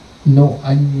 And no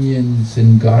onions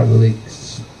and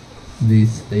garlics.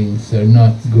 These things are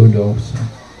not good also.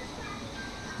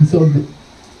 So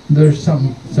there's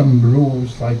some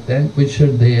rules like that which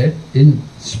are there in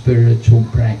spiritual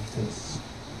practice.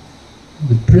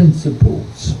 The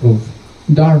principles of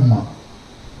Dharma.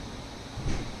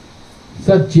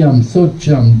 Satyam,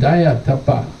 Socham, Daya,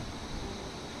 Tapa.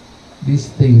 These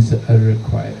things are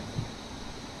required.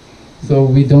 So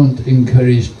we don't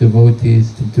encourage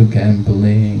devotees to do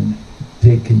gambling,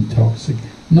 take intoxicants.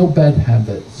 No bad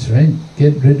habits, right?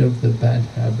 Get rid of the bad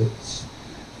habits.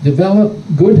 Develop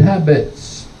good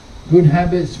habits. Good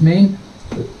habits mean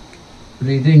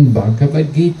reading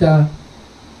Bhagavad Gita,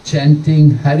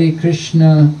 chanting Hare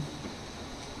Krishna.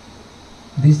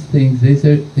 These things,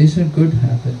 these are good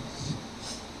habits.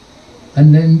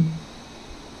 And then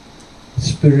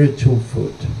spiritual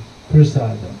food,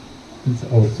 prasadam, is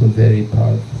also very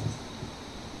powerful.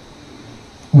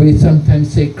 We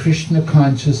sometimes say Krishna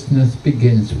consciousness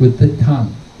begins with the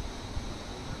tongue.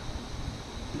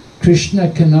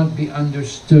 Krishna cannot be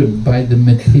understood by the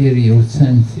material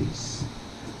senses,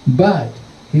 but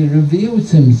he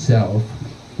reveals himself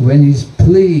when he's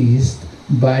pleased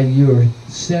by your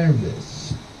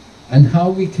service. And how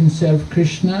we can serve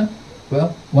Krishna?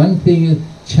 Well, one thing is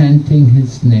chanting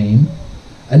his name,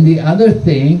 and the other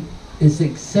thing is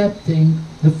accepting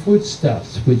the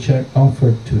foodstuffs which are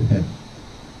offered to him.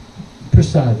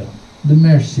 Prasadam, the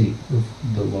mercy of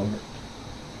the Lord.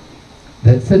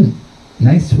 That's a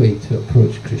nice way to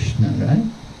approach Krishna, right?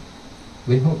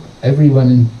 We hope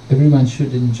everyone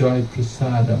should enjoy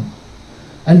prasadam.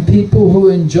 And people who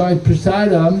enjoy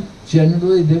prasadam,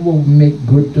 generally they will make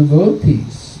good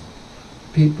devotees.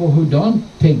 People who don't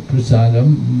take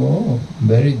prasadam,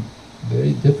 very,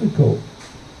 very difficult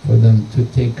for them to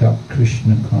take up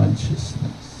Krishna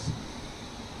consciousness.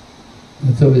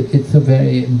 And so it's a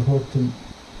very important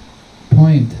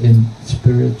point in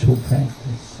spiritual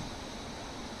practice.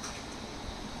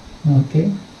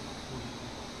 Okay?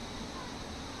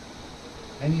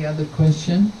 Any other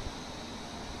question?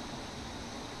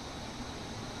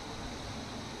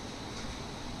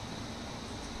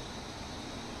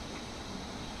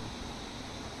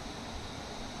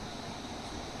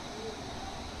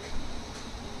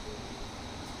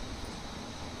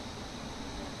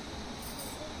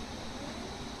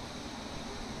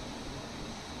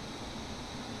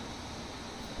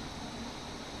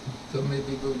 So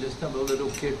maybe we'll just have a little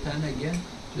kirtan again,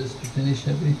 just to finish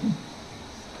everything.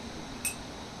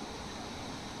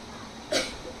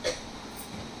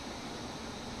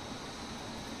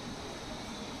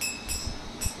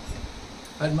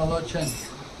 Padmalochan,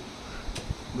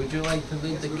 would you like to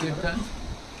lead the kirtan?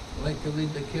 Like to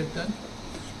lead the kirtan?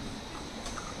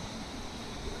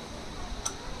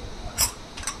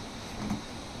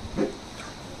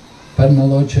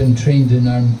 Padmalochan trained in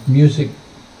our music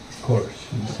course.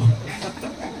 You see.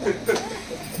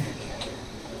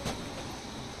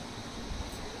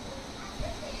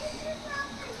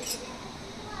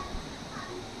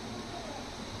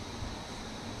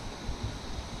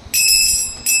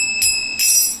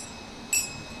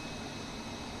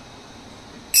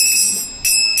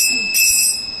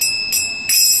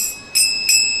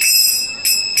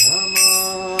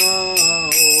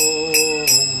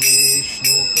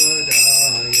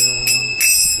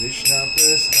 Krishna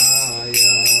Prasthaya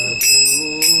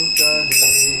Bhutale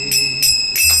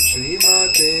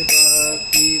Srimate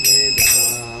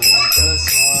Bhaktivedanta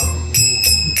Swami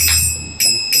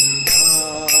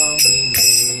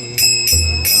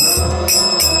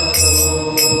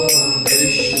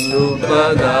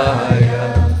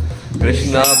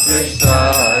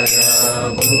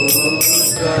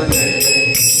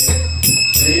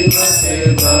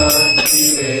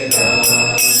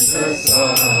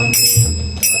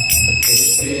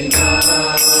Iti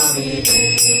Namine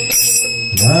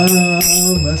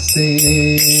Namaste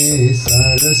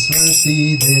Saraswati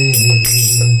Devi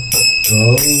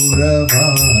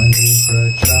Gauravani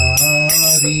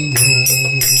Pracharine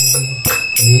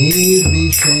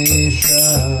Nirvishesha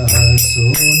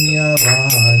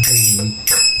Sunyavadi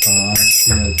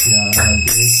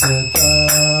Pasyatyadi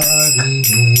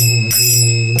Satarine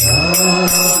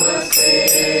Namaste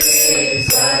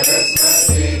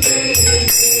Saraswati Devi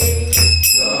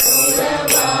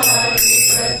Gauravani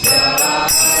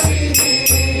Pracharine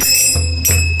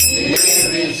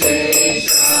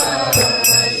Nirvishesha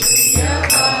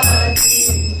Sunyavadi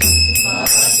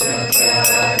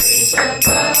Pasyatyadi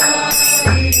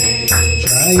Satarine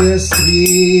Jaya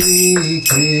Sri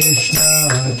Krishna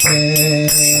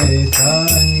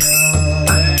Chaitanya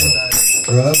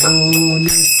Prabhu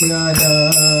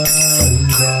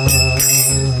Nityananda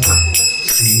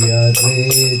Sri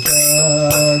Advaita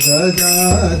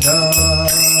Gadadhar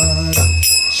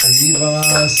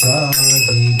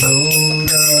Srivasadi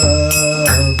Gaura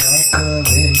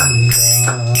Bhaktavinda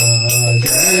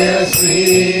Jaya Sri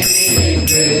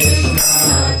Krishna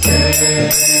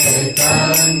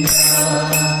Chaitanya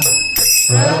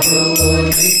Prabhu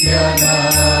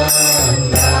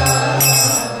Nityananda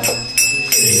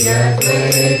Sri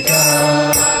Advaita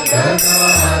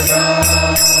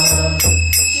Gadadhar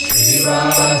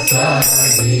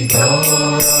Srivasadi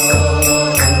Gaura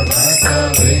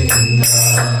Bhaktavinda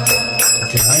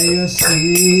Jaya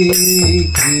Sri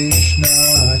Krishna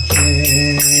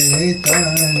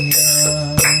Chaitanya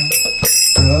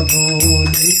Prabhu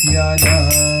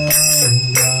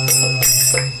Nityananda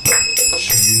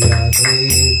Shri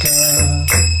Advaita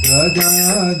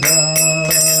Gadadhar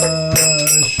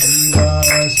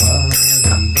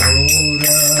Srivasadi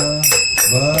Gaura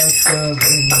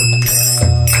Bhaktavinda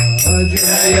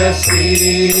Jaya Sri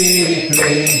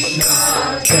Krishna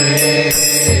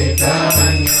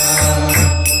Chaitanya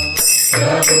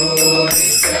Prabhu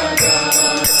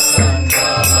Nityananda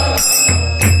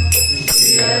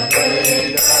Shri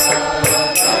Advaita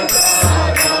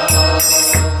Gadadhar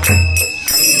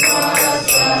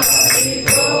Srivasadi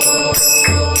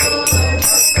Gaura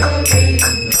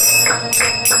Bhaktavinda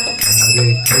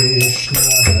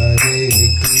Hare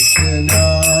Krishna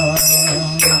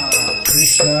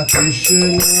Krishna Krishna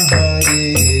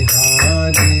Hare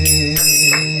Hare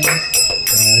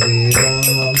Hare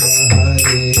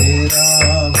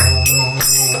Rama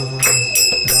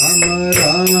Rama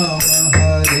Rama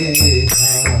Hare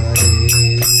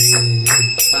Hare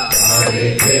Hare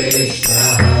Krishna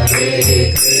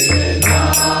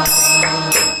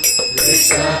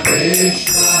Krishna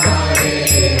Krishna Hare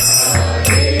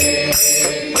Hare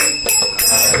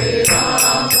Hare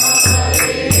Rama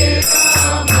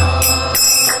Rama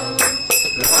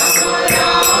Rama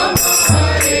Rama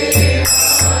Hare Hare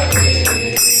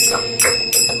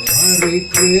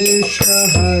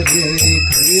Hare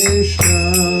Krishna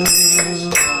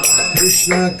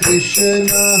Krishna Krishna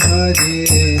Hare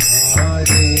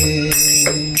Hare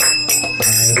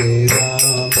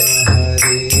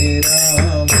Hare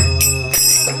Rama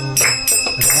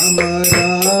Rama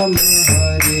Rama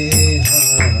Hare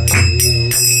Hare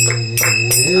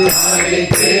Hare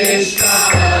Krishna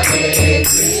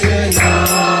Krishna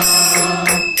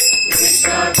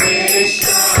Krishna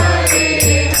Krishna Hare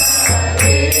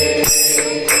Hare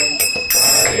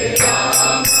Hare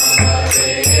Rama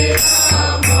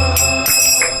Rama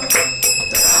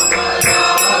Rama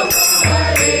Rama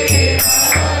Hare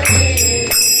Hare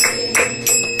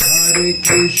Hare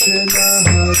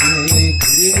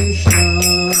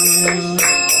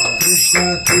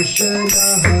Krishna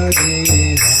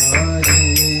Hare Hare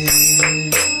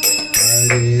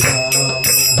Hare Rama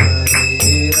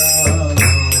Hare Rama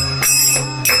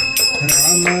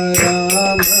Rama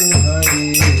Rama Hare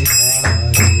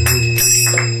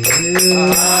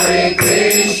Hare Hare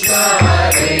Krishna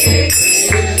Hare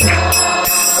Krishna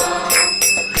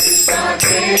Krishna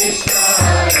Krishna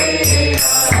Hare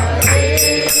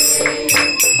Hare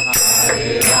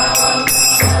Hare Rama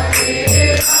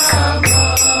Hare Rama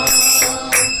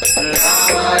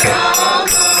Rama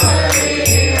Rama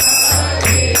Hare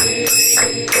Hare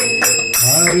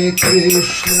Hare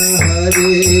Krishna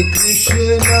Hare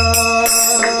Krishna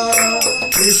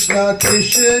Krishna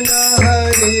Krishna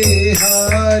Hare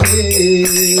Hare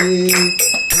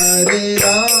Hare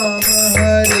Rama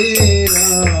Hare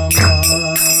Rama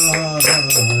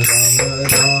Rama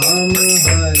Rama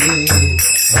Hare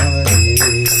Hare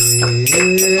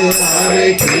Hare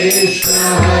Krishna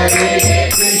Hare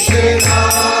Krishna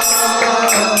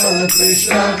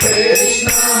Krishna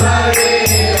Krishna Hare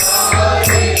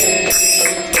Hare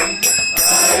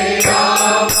Hare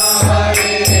Rama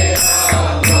Hare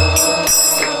Rama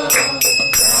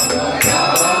Rama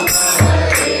Rama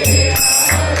Hare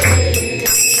Hare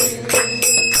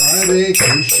Hare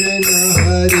Krishna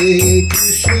Hare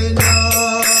Krishna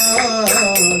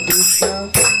Krishna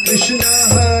Krishna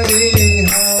Hare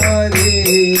Hare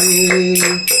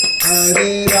Hare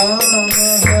Rama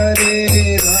Hare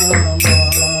Rama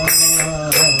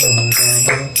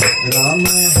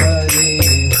Rama Hare Hare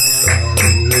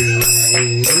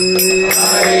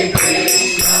Hare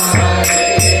Krishna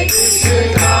Hare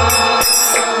Krishna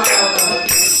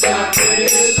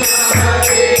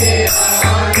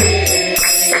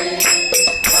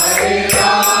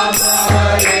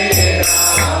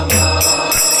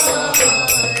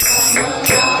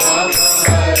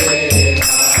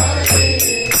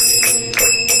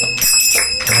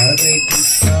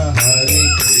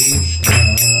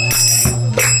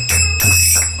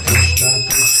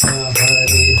Krishna Krishna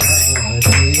Hare Hare Hare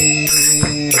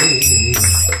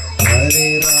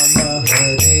Rama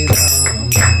Hare Rama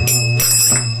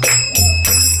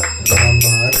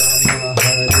Rama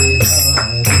Hare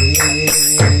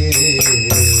Hare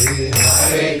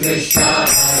Hare Krishna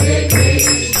Hare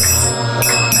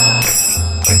Krishna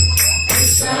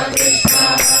Krishna Krishna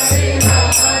Hare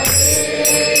Hare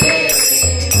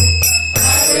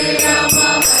Hare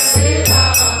Rama Hare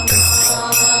Rama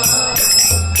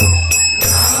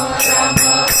Rama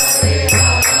Rama Hare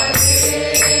Hare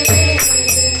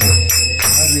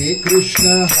Hare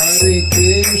Krishna Hare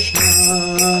Krishna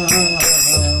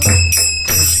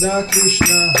Krishna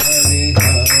Krishna Hare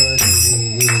Hare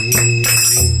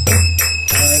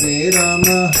Hare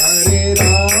Rama Hare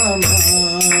Rama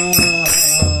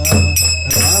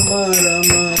Rama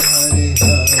Rama Hare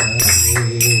Hare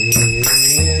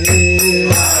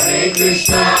Hare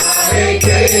Krishna Hare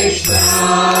Krishna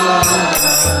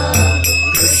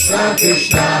Krishna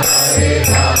Krishna Hare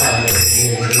Hare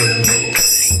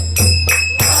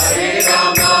Hare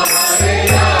Rama Hare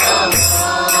Rama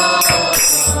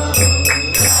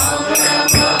Rama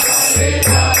Rama Hare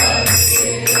Hare Hare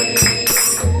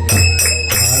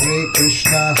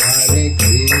Krishna Hare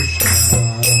Krishna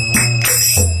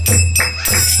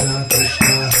Krishna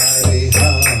Krishna Hare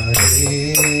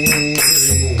Hare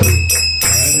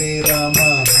Hare Rama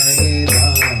Hare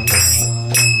Rama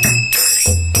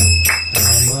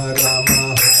Rama Rama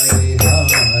Hare Hare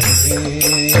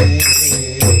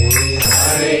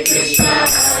Hare Krishna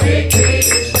Hare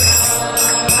Krishna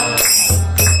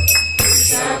Krishna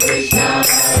Krishna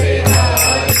Hare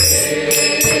Hare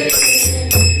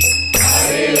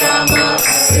Hare Rama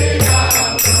Hare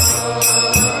Rama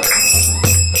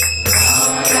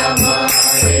Rama Rama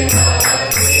Hare Hare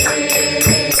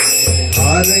Hare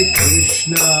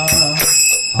Krishna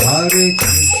Hare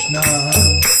Krishna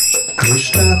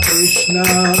Krishna Krishna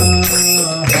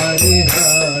Hare Hare Hare Rama Hare Rama Rama Hare Hare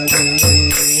Hare Krishna Krishna Krishna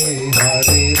Hare Hare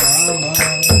Hare Rama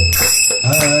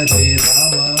Hare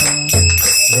Rama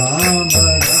Rama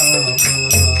Rama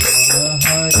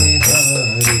Hare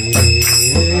Hare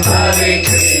Hare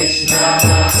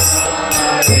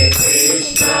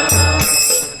Krishna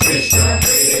Krishna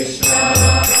Krishna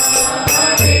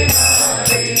Hare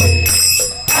Hare Hare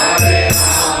Rama Hare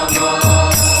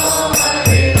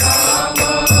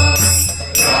Rama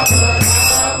Rama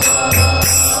Rama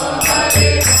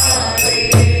Hare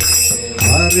Hare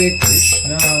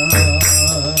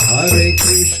Hare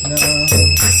Krishna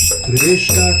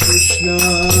Krishna Krishna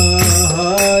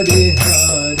Hare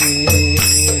Hare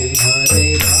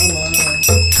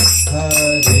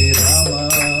Hare Rama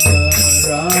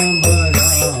Rama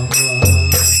Rama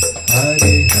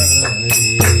Hare Hare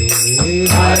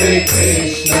Hare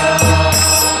Krishna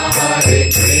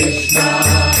Krishna,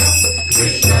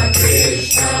 Krishna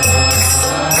Krishna,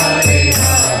 Hare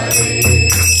Hare,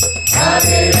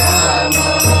 Hare Rama,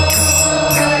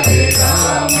 Hare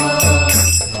Rama,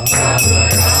 Rama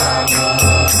Rama,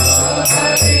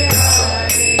 Hare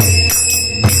Hare.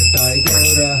 Nitai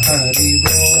Gaura Hari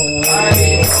Bol,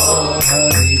 Hari Bol,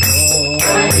 Hari Bol,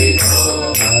 Hari Bol,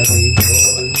 Hari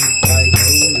Bol. Nitai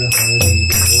Gaura Hari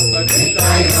Bol,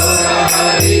 Nitai Gaura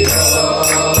Hari Bol,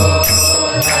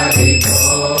 Hari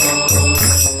Bol,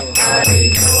 Hari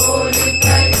Bol,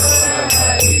 Nitai Gaura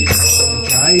Hari Bol.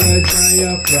 Jaya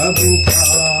Jaya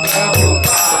Prabhupada,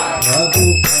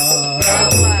 Prabhupada,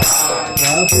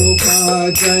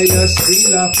 Prabhupada, Jaya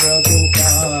Srila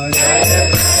Prabhupada, Jaya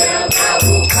Jaya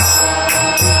Prabhupada,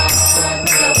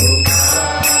 Prabhupada,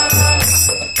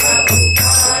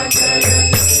 Jaya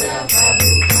Srila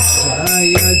Prabhupada,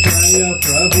 Jaya Jaya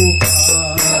Prabhupada,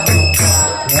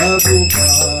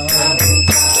 Prabhupada,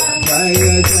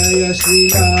 Jaya Jaya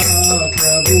Srila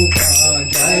Prabhupada,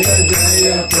 Jaya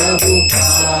Jaya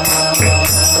Prabhupada,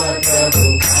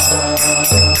 Prabhupada,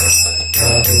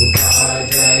 Prabhupada,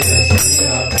 Jaya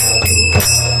Srila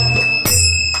Prabhupada.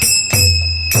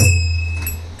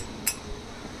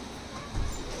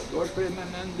 Lord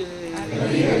Premanande.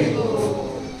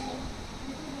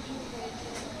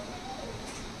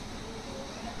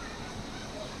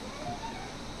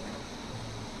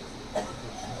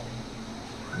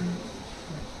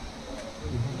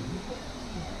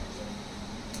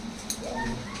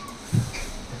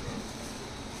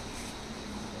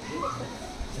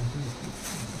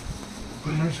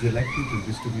 Purush, we like you to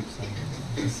distribute some.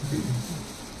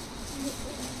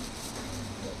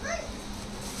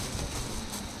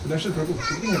 Darshan Prabhu,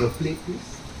 could we have a plate, please?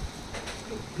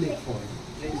 Plate for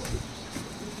you.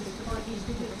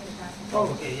 Oh,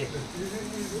 okay, yeah.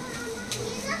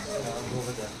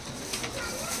 Over there.